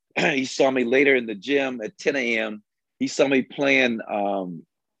 He saw me later in the gym at 10 a.m. He saw me playing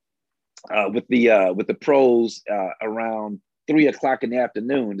with the pros around 3 o'clock in the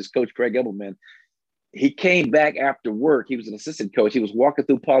afternoon. This coach, Craig Impleman, he came back after work. He was an assistant coach. He was walking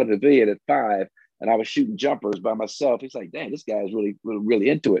through Pollard Pavilion at 5. And I was shooting jumpers by myself. He's like, "Damn, this guy is really, really, really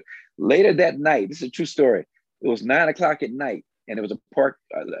into it." Later that night, this is a true story. It was 9 o'clock at night, and it was a park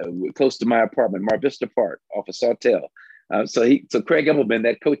close to my apartment, Mar Vista Park, off of Sawtell. So Craig Impleman,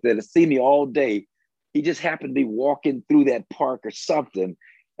 that coach that had seen me all day, he just happened to be walking through that park or something,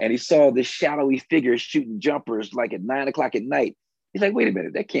 and he saw this shadowy figure shooting jumpers like at 9 o'clock at night. He's like, "Wait a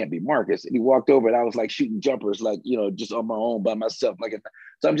minute, that can't be Marcus." And he walked over and I was like shooting jumpers, like, you know, just on my own by myself.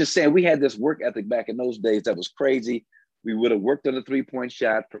 So I'm just saying, we had this work ethic back in those days that was crazy. We would have worked on a three-point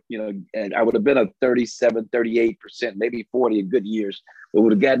shot, you know, and I would have been a 37, 38%, maybe 40 in good years, but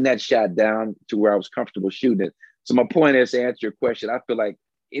would have gotten that shot down to where I was comfortable shooting it. So my point is, to answer your question, I feel like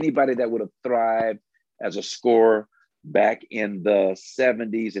anybody that would have thrived as a scorer back in the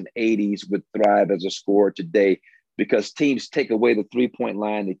 70s and 80s would thrive as a scorer today, because teams take away the three-point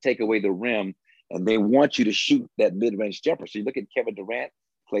line, they take away the rim, and they want you to shoot that mid-range jumper. So you look at Kevin Durant,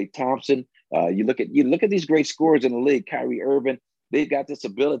 Klay Thompson, you look at these great scorers in the league, Kyrie Irving, they've got this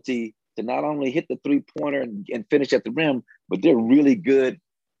ability to not only hit the three-pointer and finish at the rim, but they're really good,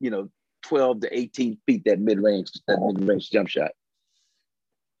 you know, 12 to 18 feet, that mid-range jump shot.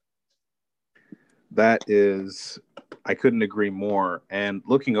 That is, I couldn't agree more. And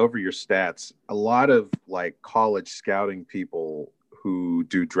looking over your stats, a lot of like college scouting people who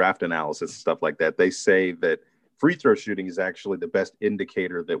do draft analysis and stuff like that, they say that free throw shooting is actually the best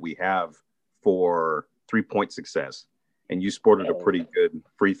indicator that we have for 3-point success. And you sported a pretty good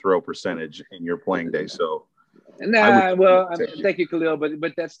free throw percentage in your playing day. So, thank you, Khalil,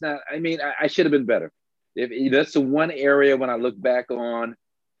 but that's not. I mean, I should have been better. If that's the one area when I look back on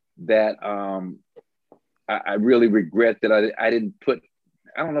that, I really regret that I didn't put.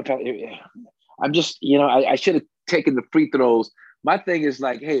 I don't know if I'm just, you know, I should have taken the free throws. My thing is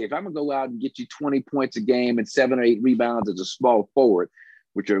like, hey, if I'm gonna go out and get you 20 points a game and 7 or 8 rebounds as a small forward,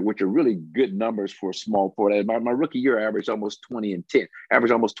 which are really good numbers for a small forward. My rookie year, I averaged almost 20 and 10,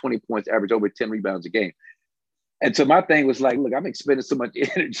 averaged almost 20 points, averaged over 10 rebounds a game. And so my thing was like, look, I'm expending so much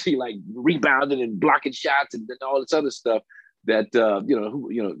energy, like rebounding and blocking shots and all this other stuff that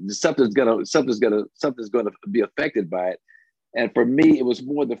something's gonna be affected by it. And for me, it was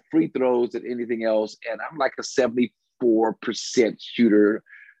more the free throws than anything else. And I'm like a 74% shooter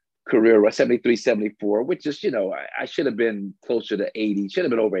career, 73, 74, which is, you know, I should have been closer to 80, should have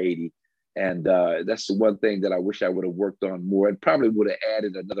been over 80. And that's the one thing that I wish I would have worked on more, and probably would have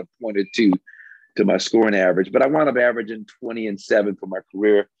added another point or two to my scoring average. But I wound up averaging 20 and 7 for my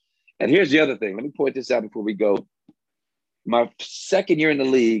career. And here's the other thing. Let me point this out before we go. My second year in the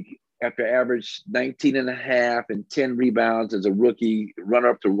league, after I averaged 19 and a half and 10 rebounds as a rookie,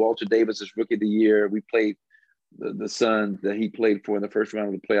 runner-up to Walter Davis's Rookie of the Year. We played the Suns that he played for in the first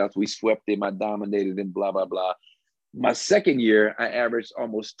round of the playoffs. We swept them. I dominated them, blah, blah, blah. My second year, I averaged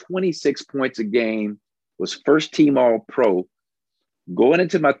almost 26 points a game was first team all pro. Going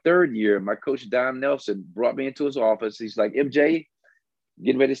into my third year, my coach, Don Nelson, brought me into his office. He's like, MJ,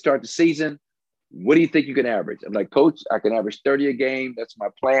 getting ready to start the season. What do you think you can average? I'm like, Coach, I can average 30 a game. That's my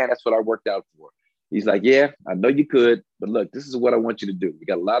plan. That's what I worked out for. He's like, yeah, I know you could, but look, this is what I want you to do. We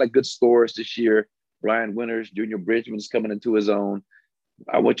got a lot of good scorers this year. Brian Winters, Junior Bridgman is coming into his own.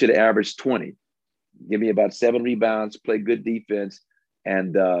 I want you to average 20. Give me about 7 rebounds, play good defense,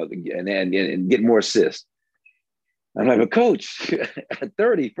 and get more assists. I'm like, but Coach, at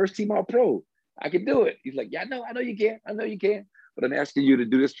 30, first team all pro, I can do it. He's like, yeah, I know you can. I know you can. But I'm asking you to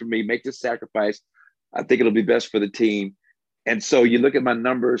do this for me, make this sacrifice. I think it'll be best for the team. And so you look at my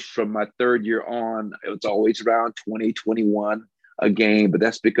numbers from my third year on, it's always around 20, 21 a game. But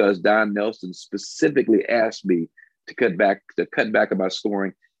that's because Don Nelson specifically asked me to cut back on my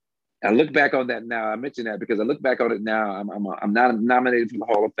scoring. I look back on that now. I mention that because I look back on it now. I'm not nominated for the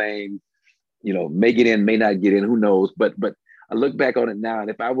Hall of Fame. May get in, may not get in, who knows? But I look back on it now, and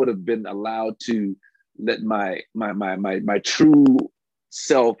if I would have been allowed to let my true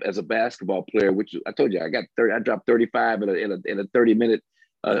self as a basketball player, which I told you, I dropped 35 in a 30-minute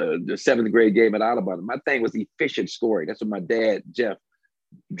the 7th grade game at Alabama. My thing was efficient scoring. That's what my dad, Jeff,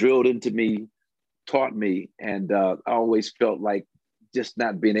 drilled into me, taught me, and I always felt like just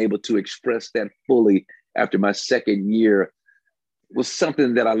not being able to express that fully after my second year was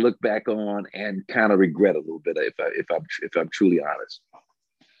something that I look back on and kind of regret a little bit if I'm truly honest.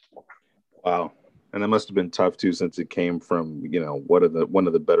 Wow. And that must have been tough too, since it came from, one of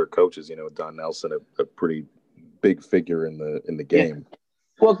the better coaches, Don Nelson, a pretty big figure in the game. Yeah.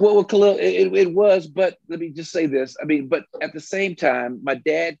 Well, Khalil, it was, but let me just say this. I mean, but at the same time, my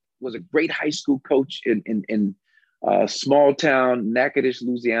dad was a great high school coach in small town, Natchitoches,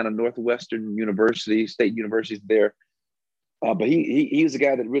 Louisiana, Northwestern University, State University there. But he was the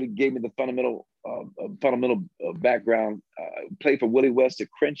guy that really gave me the fundamental background. Played for Willie West at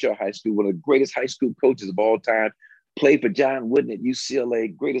Crenshaw High School, one of the greatest high school coaches of all time. Played for John Wooden at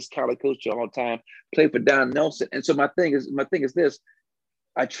UCLA, greatest college coach of all time. Played for Don Nelson. And so my thing is this: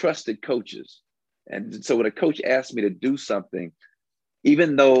 I trusted coaches, and so when a coach asked me to do something,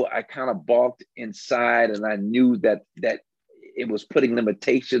 even though I kind of balked inside, and I knew that it was putting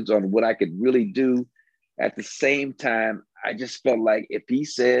limitations on what I could really do, at the same time, I just felt like if he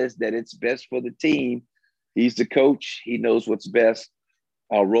says that it's best for the team, he's the coach, he knows what's best,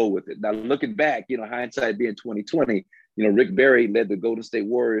 I'll roll with it. Now, looking back, hindsight being 2020, Rick Barry led the Golden State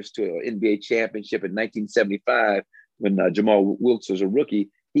Warriors to an NBA championship in 1975 when Jamal Wilkes was a rookie.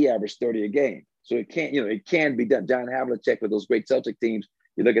 He averaged 30 a game. So it can be done. John Havlicek with those great Celtic teams,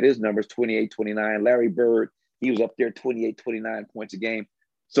 you look at his numbers, 28, 29. Larry Bird, he was up there 28, 29 points a game.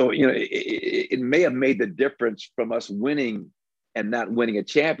 So, it may have made the difference from us winning and not winning a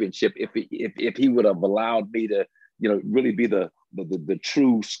championship if he would have allowed me to, really be the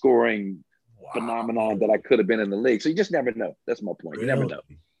true scoring phenomenon that I could have been in the league. So you just never know. That's my point. You never know.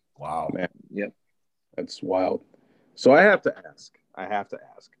 Wow. Man. Yep. That's wild. So I have to ask,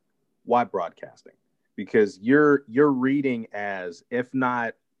 why broadcasting? Because you're reading as, if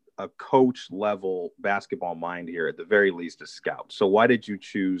not a coach level basketball mind here, at the very least a scout. So why did you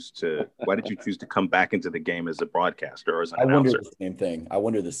choose to come back into the game as a broadcaster or as an announcer? I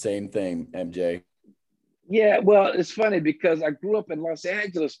wonder the same thing, MJ. Yeah, well, it's funny because I grew up in Los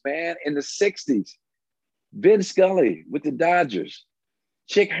Angeles, man, in the 60s. Vin Scully with the Dodgers,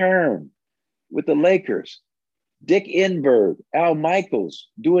 Chick Hearn with the Lakers, Dick Enberg, Al Michaels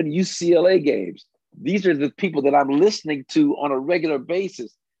doing UCLA games. These are the people that I'm listening to on a regular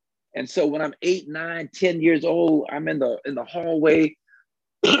basis. And so when I'm 8, 9, 10 years old, I'm in the hallway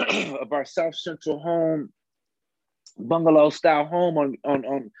of our South Central home, bungalow style home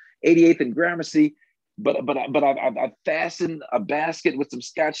on 88th and Gramercy. But I fastened a basket with some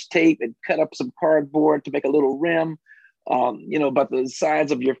Scotch tape and cut up some cardboard to make a little rim, about the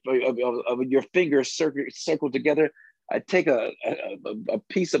size of your fingers circled together. I take a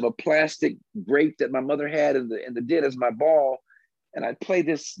piece of a plastic grape that my mother had in the den as my ball, and I play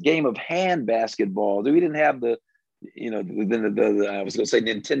this game of hand basketball. We didn't have the I was going to say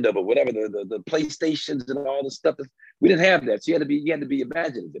Nintendo, but whatever, the PlayStations and all the stuff. We didn't have that. So you had to be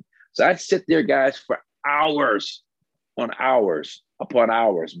imaginative. So I'd sit there, guys, for hours on hours upon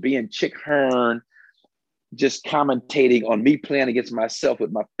hours, being Chick Hearn, just commentating on me playing against myself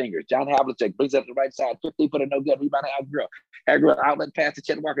with my fingers. John Havlicek brings up the right side, 50-footer, no good, rebound, Hagler, outlet pass to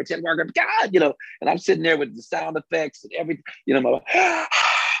Chet Walker, God, and I'm sitting there with the sound effects and everything, all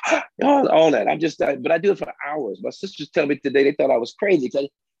that. But I do it for hours. My sisters tell me today they thought I was crazy.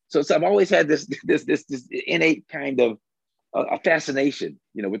 So I've always had this innate kind of a fascination,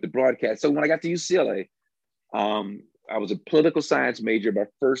 with the broadcast. So when I got to UCLA, I was a political science major my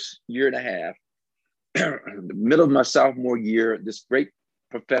first year and a half. The middle of my sophomore year, this great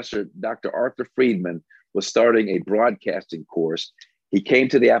professor, Dr. Arthur Friedman, was starting a broadcasting course. He came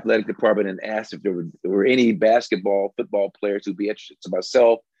to the athletic department and asked if there were any basketball, football players who'd be interested. So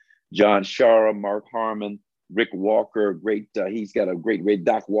myself, John Shara, Mark Harmon, Rick Walker, he's got a great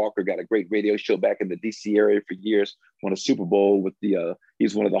Doc Walker got a great radio show back in the DC area for years, won a Super Bowl with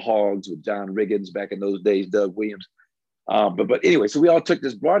he's one of the Hogs with John Riggins back in those days, Doug Williams. But anyway, so we all took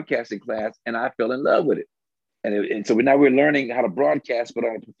this broadcasting class and I fell in love with it. And so now we're learning how to broadcast, but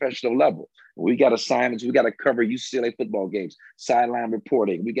on a professional level. We got assignments. We got to cover UCLA football games, sideline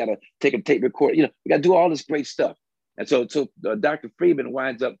reporting. We got to take a tape record. We got to do all this great stuff. And so Dr. Friedman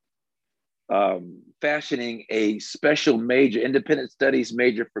winds up fashioning a special major, independent studies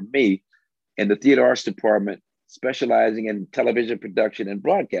major for me in the theater arts department, specializing in television production and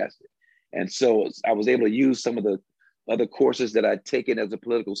broadcasting. And so I was able to use some of the other courses that I'd taken as a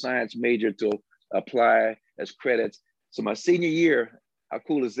political science major to apply as credits. So my senior year, how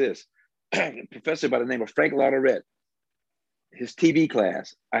cool is this? A professor by the name of Frank Lauderette, his TV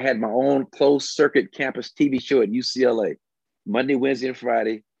class, I had my own closed circuit campus TV show at UCLA, Monday, Wednesday, and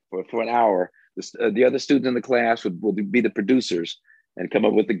Friday for an hour. The other students in the class would be the producers and come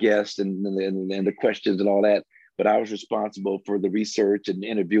up with the guests and the questions and all that. But I was responsible for the research and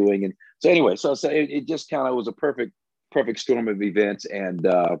interviewing. And so anyway, so it just kind of was a perfect storm of events. And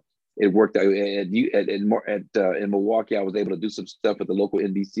it worked out in Milwaukee. I was able to do some stuff with the local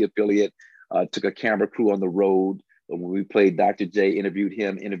NBC affiliate. Took a camera crew on the road when we played Dr. J.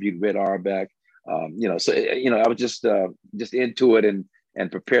 Interviewed Red Auerbach. I was just into it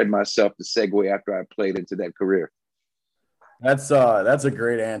and prepared myself to segue after I played into that career. That's a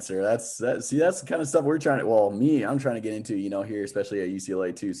great answer. That's the kind of stuff I'm trying to get into, here, especially at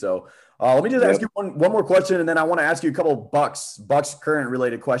UCLA too. So let me just ask you one more question, and then I want to ask you a couple Bucks current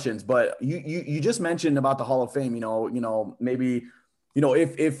related questions. But you just mentioned about the Hall of Fame, maybe,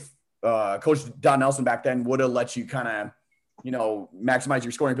 if Coach Don Nelson back then would have let you kind of, maximize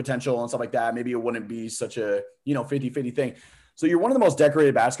your scoring potential and stuff like that, maybe it wouldn't be such a, 50-50 thing. So you're one of the most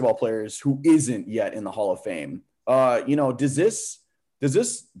decorated basketball players who isn't yet in the Hall of Fame. Does this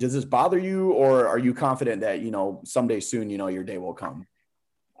bother you, or are you confident that, someday soon, your day will come?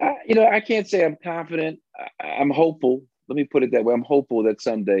 I can't say I'm confident. I'm hopeful. Let me put it that way. I'm hopeful that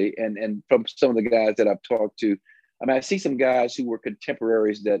someday, and from some of the guys that I've talked to, I see some guys who were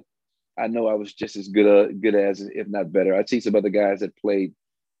contemporaries that I know I was just as good as, if not better. I see some other guys that played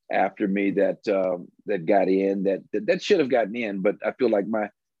after me that got in that should have gotten in, but I feel like my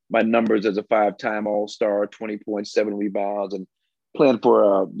numbers as a 5-time All-Star, 20.7 rebounds, and playing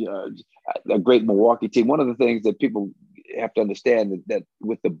for a great Milwaukee team. One of the things that people have to understand that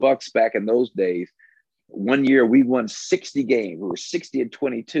with the Bucks back in those days, one year we won 60 games. We were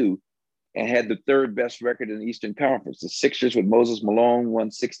 60-22 and had the third best record in the Eastern Conference. The Sixers with Moses Malone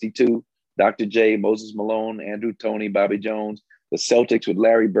won 62, Dr. J, Moses Malone, Andrew Toney, Bobby Jones. The Celtics with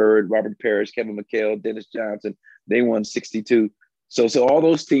Larry Bird, Robert Parrish, Kevin McHale, Dennis Johnson, they won 62. So all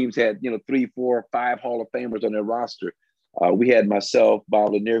those teams had, 3, 4, 5 Hall of Famers on their roster. We had myself,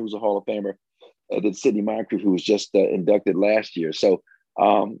 Bob Lanier, who's a Hall of Famer, then Sidney Moncrief, who was just inducted last year. So,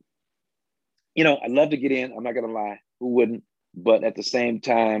 I'd love to get in. I'm not going to lie. Who wouldn't? But at the same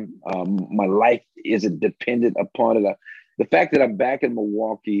time, my life isn't dependent upon it. The fact that I'm back in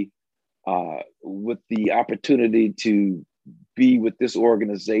Milwaukee with the opportunity to be with this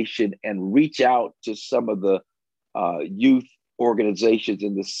organization and reach out to some of the youth organizations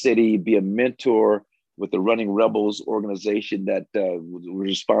in the city, be a mentor with the Running Rebels organization that was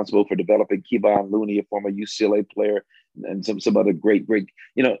responsible for developing Kevon Looney, a former UCLA player, and some other great,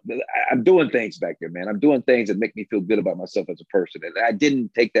 I'm doing things back there, man. I'm doing things that make me feel good about myself as a person. And I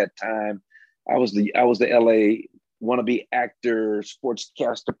didn't take that time. I was the LA wannabe actor,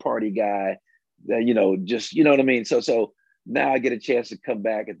 sportscaster party guy, just, what I mean? So now I get a chance to come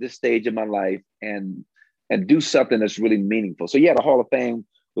back at this stage of my life and do something that's really meaningful. So yeah, the Hall of Fame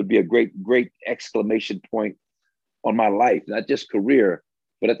would be a great exclamation point on my life, not just career,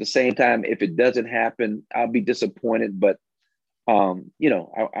 but at the same time, if it doesn't happen, I'll be disappointed, but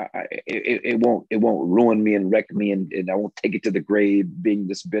it won't ruin me and wreck me, and I won't take it to the grave being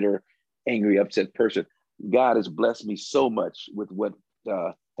this bitter, angry, upset person. God has blessed me so much with what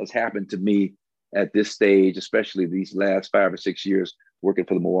has happened to me at this stage, especially these last 5 or 6 years working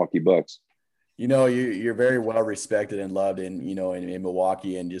for the Milwaukee Bucks. You're very well respected and loved in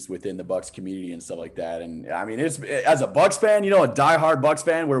Milwaukee and just within the Bucks community and stuff like that. And I mean, it's as a Bucks fan, a diehard Bucks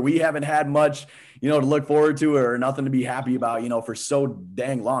fan where we haven't had much, to look forward to or nothing to be happy about, for so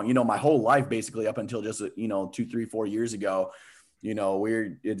dang long, my whole life, basically up until just, 2, 3, 4 years ago.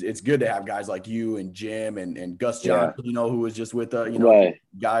 It's good to have guys like you and Jim and Gus Johnson, who was just with right.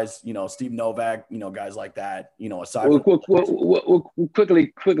 guys, Steve Novak, guys like that, aside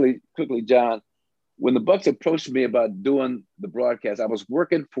quickly, John, when the Bucks approached me about doing the broadcast, I was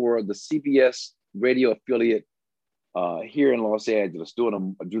working for the CBS radio affiliate here in Los Angeles,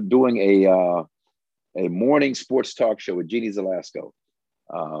 doing a morning sports talk show with Jeannie Zelasco.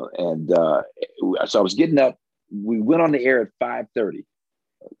 So I was getting up. We went on the air at 5:30.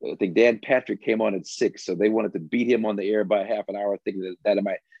 I think Dan Patrick came on at 6, so they wanted to beat him on the air by half an hour, thinking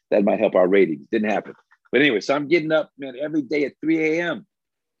that might help our ratings. Didn't happen. But anyway, so I'm getting up, man, every day at 3 a.m.,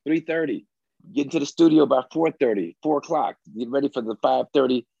 3:30, getting to the studio by 4:30, 4 o'clock, getting ready for the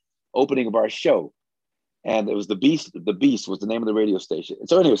 5:30 opening of our show. And it was The Beast. The Beast was the name of the radio station. And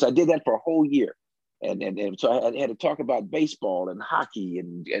so anyway, so I did that for a whole year. And so I had to talk about baseball and hockey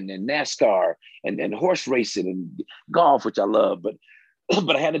and NASCAR and horse racing and golf, which I love. But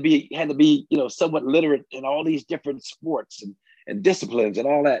I had to be somewhat literate in all these different sports and disciplines and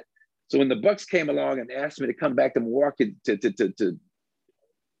all that. So when the Bucks came along and asked me to come back to Milwaukee to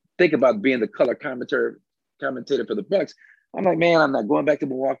think about being the color commentator for the Bucks, I'm like, man, I'm not going back to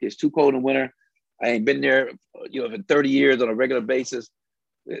Milwaukee. It's too cold in winter. I ain't been there, for 30 years on a regular basis.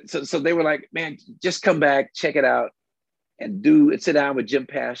 So they were like, man, just come back, check it out, and sit down with Jim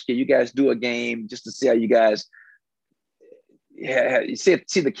Paschke. You guys do a game just to see how you guys see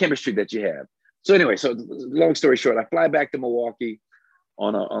the chemistry that you have. So anyway, so long story short, I fly back to Milwaukee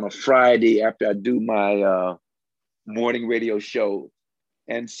on a Friday after I do my morning radio show.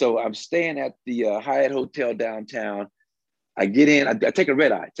 And so I'm staying at the Hyatt Hotel downtown. I get in, I take a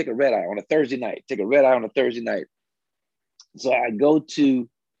red eye on a Thursday night. So I go to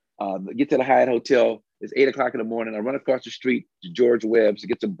get to the Hyatt Hotel. It's 8 o'clock in the morning. I run across the street to George Webb's to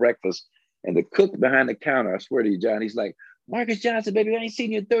get some breakfast. And the cook behind the counter, I swear to you, John, he's like, Marcus Johnson, baby, I ain't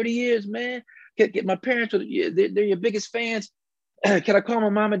seen you in 30 years, man. Get my parents, they're your biggest fans. Can I call my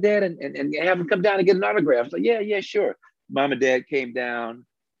mom and dad and have them come down and get an autograph? I was like, yeah, sure. Mom and dad came down,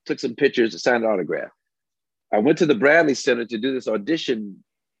 took some pictures, signed an autograph. I went to the Bradley Center to do this audition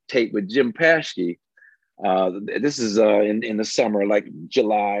tape with Jim Paschke. This is in the summer, like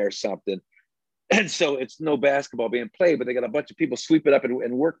July or something. And so it's no basketball being played, but they got a bunch of people sweep it up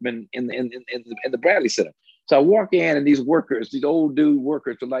and workmen in the Bradley Center. So I walk in and these old dude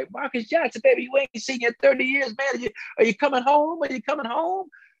workers are like, Marcus Johnson, baby, you ain't seen you in 30 years, man. Are you coming home?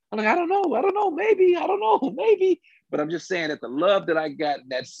 I'm like, I don't know, maybe. But I'm just saying that the love that I got in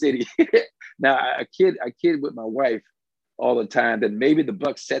that city. Now I kid with my wife all the time that maybe the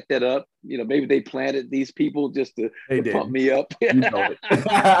Bucks set that up. Maybe they planted these people just to pump me up. Maybe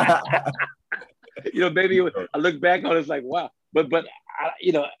I look back on it, it's like, wow. But I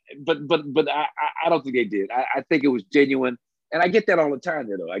don't think they did. I think it was genuine. And I get that all the time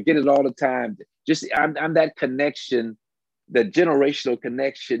though. I get it all the time. Just I'm that connection, that generational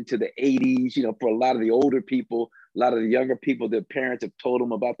connection to the 80s, for a lot of the older people, a lot of the younger people, their parents have told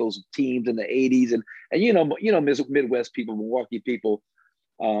them about those teams in the 80s. And Midwest people, Milwaukee people,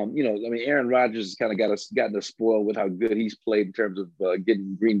 Aaron Rodgers has kind of gotten us spoiled with how good he's played in terms of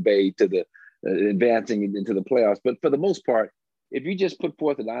getting Green Bay to the advancing into the playoffs. But for the most part, if you just put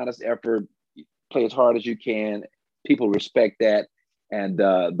forth an honest effort, play as hard as you can, people respect that. And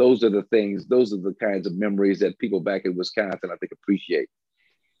those are the kinds of memories that people back in Wisconsin, I think, appreciate.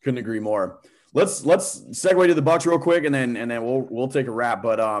 Couldn't agree more. Let's segue to the Bucks real quick, and then we'll take a wrap.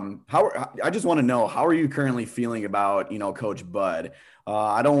 But I just want to know, how are you currently feeling about Coach Bud?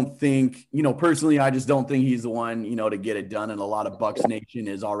 I don't think personally, I just don't think he's the one to get it done. And a lot of Bucks Nation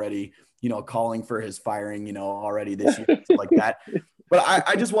is already calling for his firing already this year, like that. But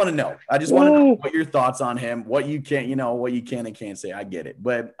I just want to know. I just want to know what your thoughts on him, what you can and can't say. I get it,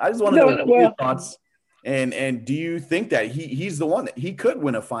 but I just want to know your thoughts. And do you think that he's the one that he could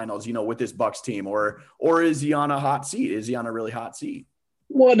win a finals, with this Bucks team, or is he on a hot seat? Is he on a really hot seat?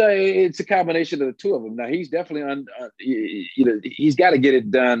 Well, no, it's a combination of the two of them. Now he's definitely he's got to get it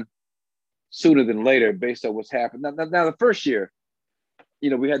done sooner than later based on what's happened. Now the first year,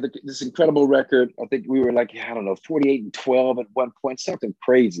 we had this incredible record. I think we were 48-12 at one point, something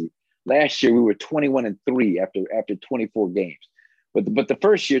crazy. Last year we were 21-3 after 24 games. But the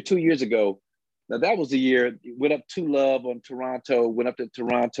first year, 2 years ago, now that was the year went up 2-love on Toronto, went up to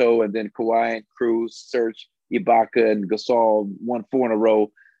Toronto, and then Kawhi and Cruz, Serge Ibaka, and Gasol won 4 in a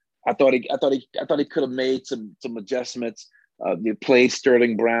row. I thought he could have made some adjustments. You played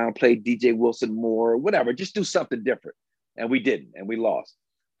Sterling Brown, played DJ Wilson more, whatever. Just do something different, and we didn't, and we lost.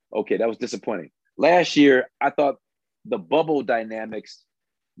 Okay, that was disappointing. Last year, I thought the bubble dynamics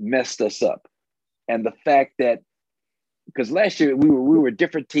messed us up, and the fact that because last year we were a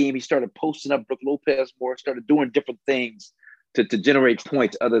different team. He started posting up Brook Lopez more, started doing different things to generate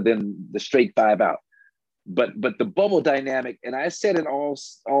points other than the straight 5 out. But the bubble dynamic, and I said it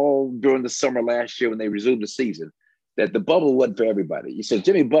all during the summer last year when they resumed the season, that the bubble wasn't for everybody. So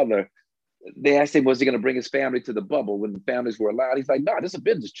Jimmy Butler, they asked him, was he going to bring his family to the bubble when the families were allowed? He's like, no, this is a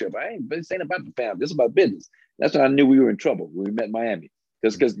business trip. This ain't about the family. This is about business. That's when I knew we were in trouble when we met Miami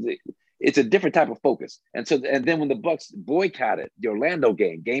because it's a different type of focus. And then when the Bucks boycotted the Orlando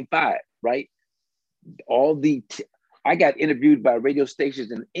game 5, right? I got interviewed by radio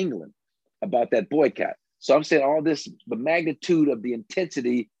stations in England about that boycott. So I'm saying all this, the magnitude of the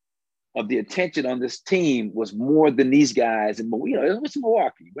intensity of the attention on this team was more than these guys. And it was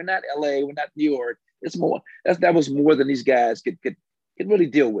Milwaukee. We're not LA. We're not New York. It's more. That was more than these guys could really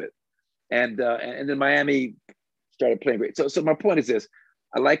deal with. And then Miami started playing great. So my point is this: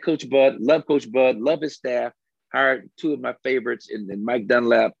 I like Coach Bud, love Coach Bud, love his staff. Hired 2 of my favorites in Mike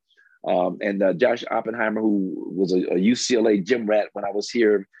Dunlap and Josh Oppenheimer, who was a UCLA gym rat when I was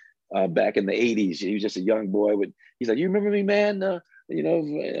here. Back in the 80s, he was just a young boy. He's like, you remember me, man? I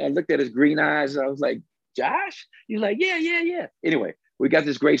looked at his green eyes and I was like, Josh? He's like, yeah. Anyway, we got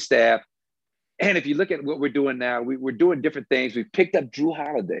this great staff. And if you look at what we're doing now, we're doing different things. We picked up Drew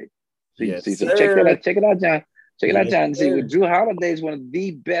Holiday. So check it out, John. Check it out, John. See, Drew Holiday is one of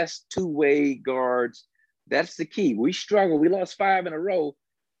the best two-way guards. That's the key. We struggled. We lost 5 in a row.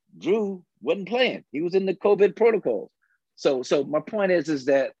 Drew wasn't playing. He was in the COVID protocols. So my point is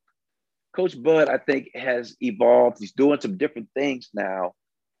that Coach Bud, I think, has evolved. He's doing some different things now,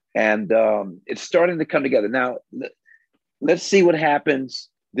 and it's starting to come together. Now, let's see what happens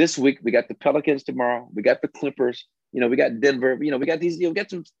this week. We got the Pelicans tomorrow. We got the Clippers. We got Denver. We got these. We got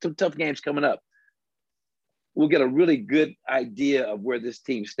some tough games coming up. We'll get a really good idea of where this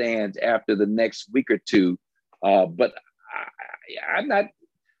team stands after the next week or two. But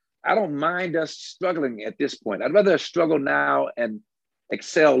I don't mind us struggling at this point. I'd rather struggle now and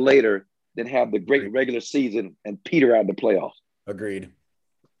excel later than have the great regular season and peter out in the playoffs. Agreed.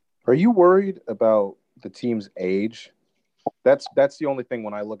 Are you worried about the team's age? That's the only thing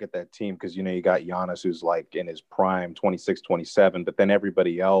when I look at that team, because, you got Giannis, who's like in his prime, 26, 27, but then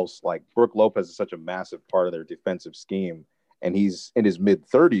everybody else, like Brook Lopez is such a massive part of their defensive scheme, and he's in his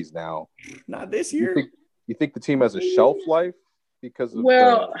mid-30s now. Not this year. You think the team has a shelf life because of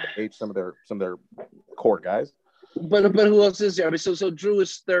the age some of their core guys? But who else is there? I mean, so Drew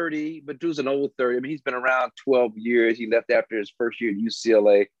is 30, but Drew's an old 30. I mean, he's been around 12 years. He left after his first year at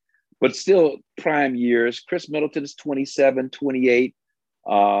UCLA, but still prime years. Chris Middleton is 27, 28.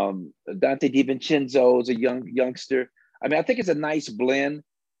 Dante DiVincenzo is a youngster. I mean, I think it's a nice blend.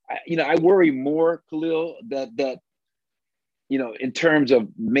 I worry more, Khalil, that in terms of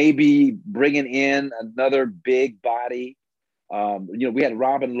maybe bringing in another big body. We had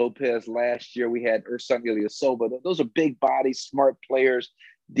Robin Lopez last year. We had Ersan Ilyasova. Those are big bodies, smart players,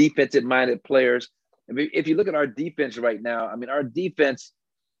 defensive-minded players. I mean, if you look at our defense right now, I mean, our defense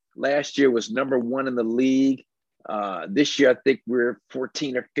last year was number 1 in the league. This year, I think we're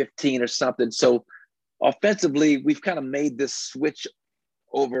 14 or 15 or something. So offensively, we've kind of made this switch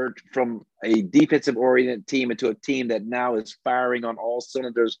over from a defensive-oriented team into a team that now is firing on all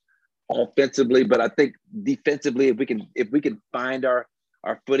cylinders offensively. But I think defensively, if we can find our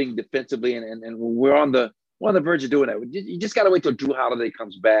footing defensively, and we're on the verge of doing that. You just got to wait till Drew Holiday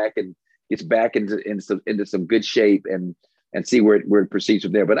comes back and gets back into some good shape and see where it proceeds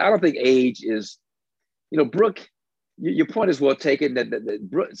from there. But I don't think age is, Brook. Your point is well taken. That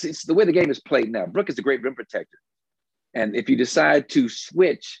Brook, it's the way the game is played now. Brook is a great rim protector, and if you decide to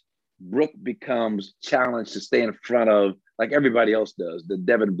switch, Brook becomes challenged to stay in front of, like everybody else does. The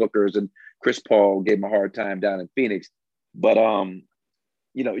Devin Bookers and Chris Paul gave him a hard time down in Phoenix. But,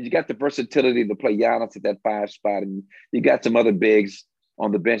 you got the versatility to play Giannis at that 5 spot. And you got some other bigs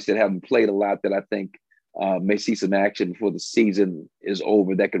on the bench that haven't played a lot that I think may see some action before the season is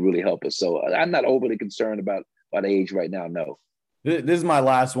over that could really help us. So I'm not overly concerned about age right now, no. This is my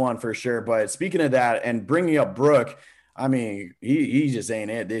last one for sure. But speaking of that and bringing up Brook, I mean, he just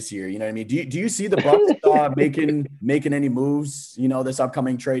ain't it this year. You know what I mean? Do you see the Bucks making any moves, this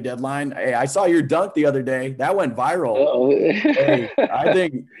upcoming trade deadline? Hey, I saw your dunk the other day. That went viral. Hey, I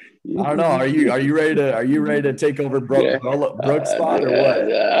don't know. Are you ready to take over Brook's spot or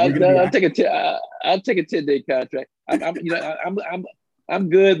what? I'll take a 10-day contract. I'm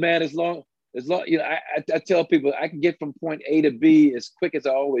good, man. As long, I tell people I can get from point A to B as quick as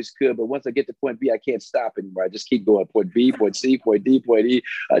I always could, but once I get to point B, I can't stop anymore. I just keep going. Point B, point C, point D, point E,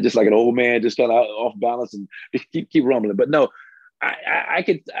 just like an old man, just kind of off balance and keep rumbling. But no, I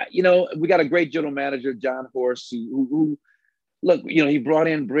could, we got a great general manager, John Horst, who look, he brought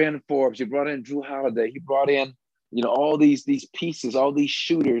in Bryn Forbes, he brought in Drew Holiday, he brought in, all these pieces, all these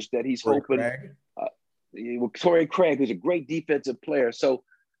shooters that he's hoping. Torrey Craig, who's a great defensive player. So,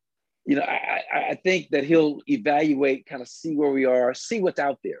 I think that he'll evaluate, kind of see where we are, see what's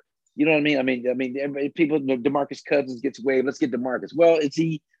out there. You know what I mean? I mean, people, DeMarcus Cousins gets waived. Let's get DeMarcus. Well,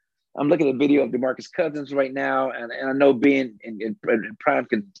 I'm looking at a video of DeMarcus Cousins right now, and I know being in prime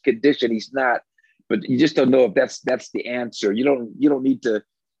condition, he's not. But you just don't know if that's the answer. You don't need to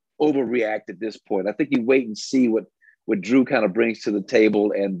overreact at this point. I think you wait and see what Drew kind of brings to the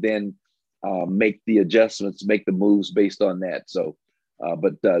table, and then make the adjustments, make the moves based on that. So.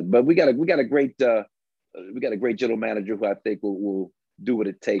 But we got a great general manager who I think will do what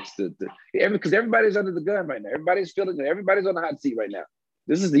it takes because everybody's under the gun right now. Everybody's feeling it. Everybody's on the hot seat right now.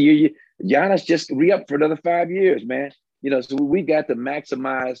 This is the year Giannis just re-up for another 5 years, man. So we got to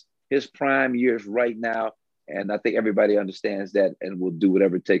maximize his prime years right now, and I think everybody understands that and will do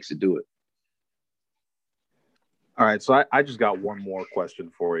whatever it takes to do it. All right, so I just got one more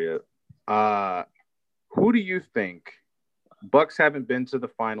question for you. Who do you think? Bucks haven't been to the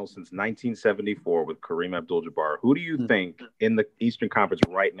finals since 1974 with Kareem Abdul-Jabbar. Who do you think in the Eastern Conference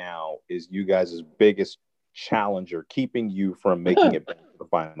right now is you guys' biggest challenger, keeping you from making it back to the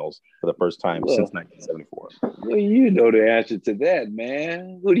finals for the first time since 1974? Well, you know the answer to that,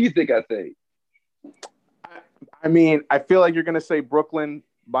 man. Who do you think I think? I mean, I feel like you're going to say Brooklyn.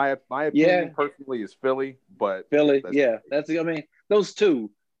 My opinion personally is Philly, but Philly, those two.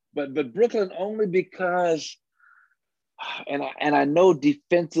 But Brooklyn only because – and I know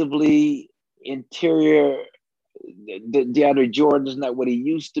defensively, interior, DeAndre Jordan is not what he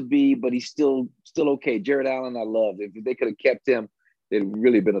used to be, but he's still okay. Jared Allen, I love. If they could have kept him, they'd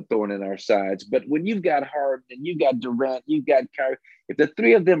really been a thorn in our sides. But when you've got Harden and you've got Durant, you've got Kyrie, if the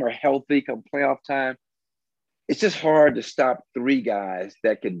three of them are healthy come playoff time, it's just hard to stop three guys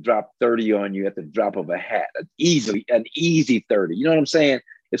that can drop 30 on you at the drop of a hat. An easy 30. You know what I'm saying?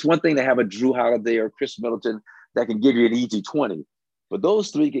 It's one thing to have a Drew Holiday or Chris Middleton that can give you an easy 20, but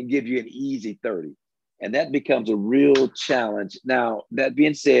those three can give you an easy 30. And that becomes a real challenge. Now, that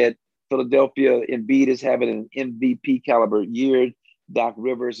being said, Philadelphia, Embiid is having an MVP caliber year. Doc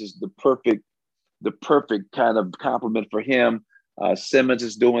Rivers is the perfect kind of compliment for him. Simmons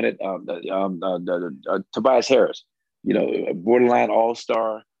is doing it. Tobias Harris, borderline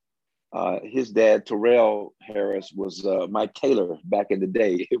all-star. His dad, Terrell Harris, was Mike Taylor back in the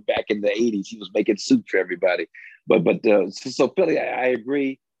day, back in the 80s. He was making suits for everybody. So Philly, I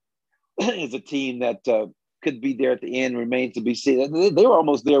agree, is a team that could be there at the end, remains to be seen. They were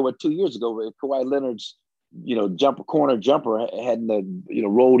almost there 2 years ago where Kawhi Leonard's, corner jumper hadn't,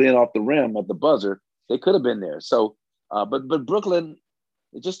 rolled in off the rim at the buzzer. They could have been there. So, but Brooklyn,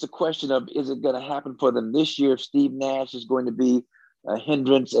 it's just a question of, is it going to happen for them this year? If Steve Nash is going to be a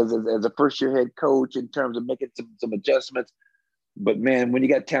hindrance as a first-year head coach in terms of making some adjustments. But, man, when you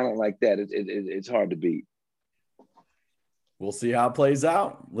got talent like that, it's hard to beat. We'll see how it plays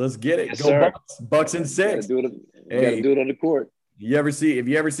out. Let's get it. Yes, Go sir. Bucks in 6. You gotta do it on the court. If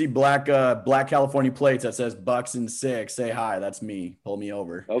you ever see black California plates that says Bucks in 6, say hi. That's me. Pull me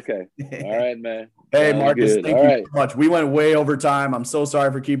over. Okay. All right, man. Hey, Marcus, good. thank you so much. We went way over time. I'm so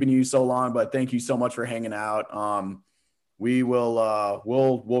sorry for keeping you so long, but thank you so much for hanging out. We will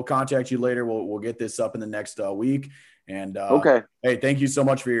we'll contact you later. We'll get this up in the next week. And okay. Hey, thank you so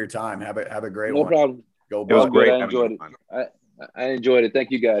much for your time. Have a great one. No problem. Go It was Bucks. great. I enjoyed it. I enjoyed it.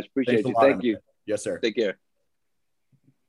 Thank you guys. Appreciate you. Thank you. Yes, sir. Take care.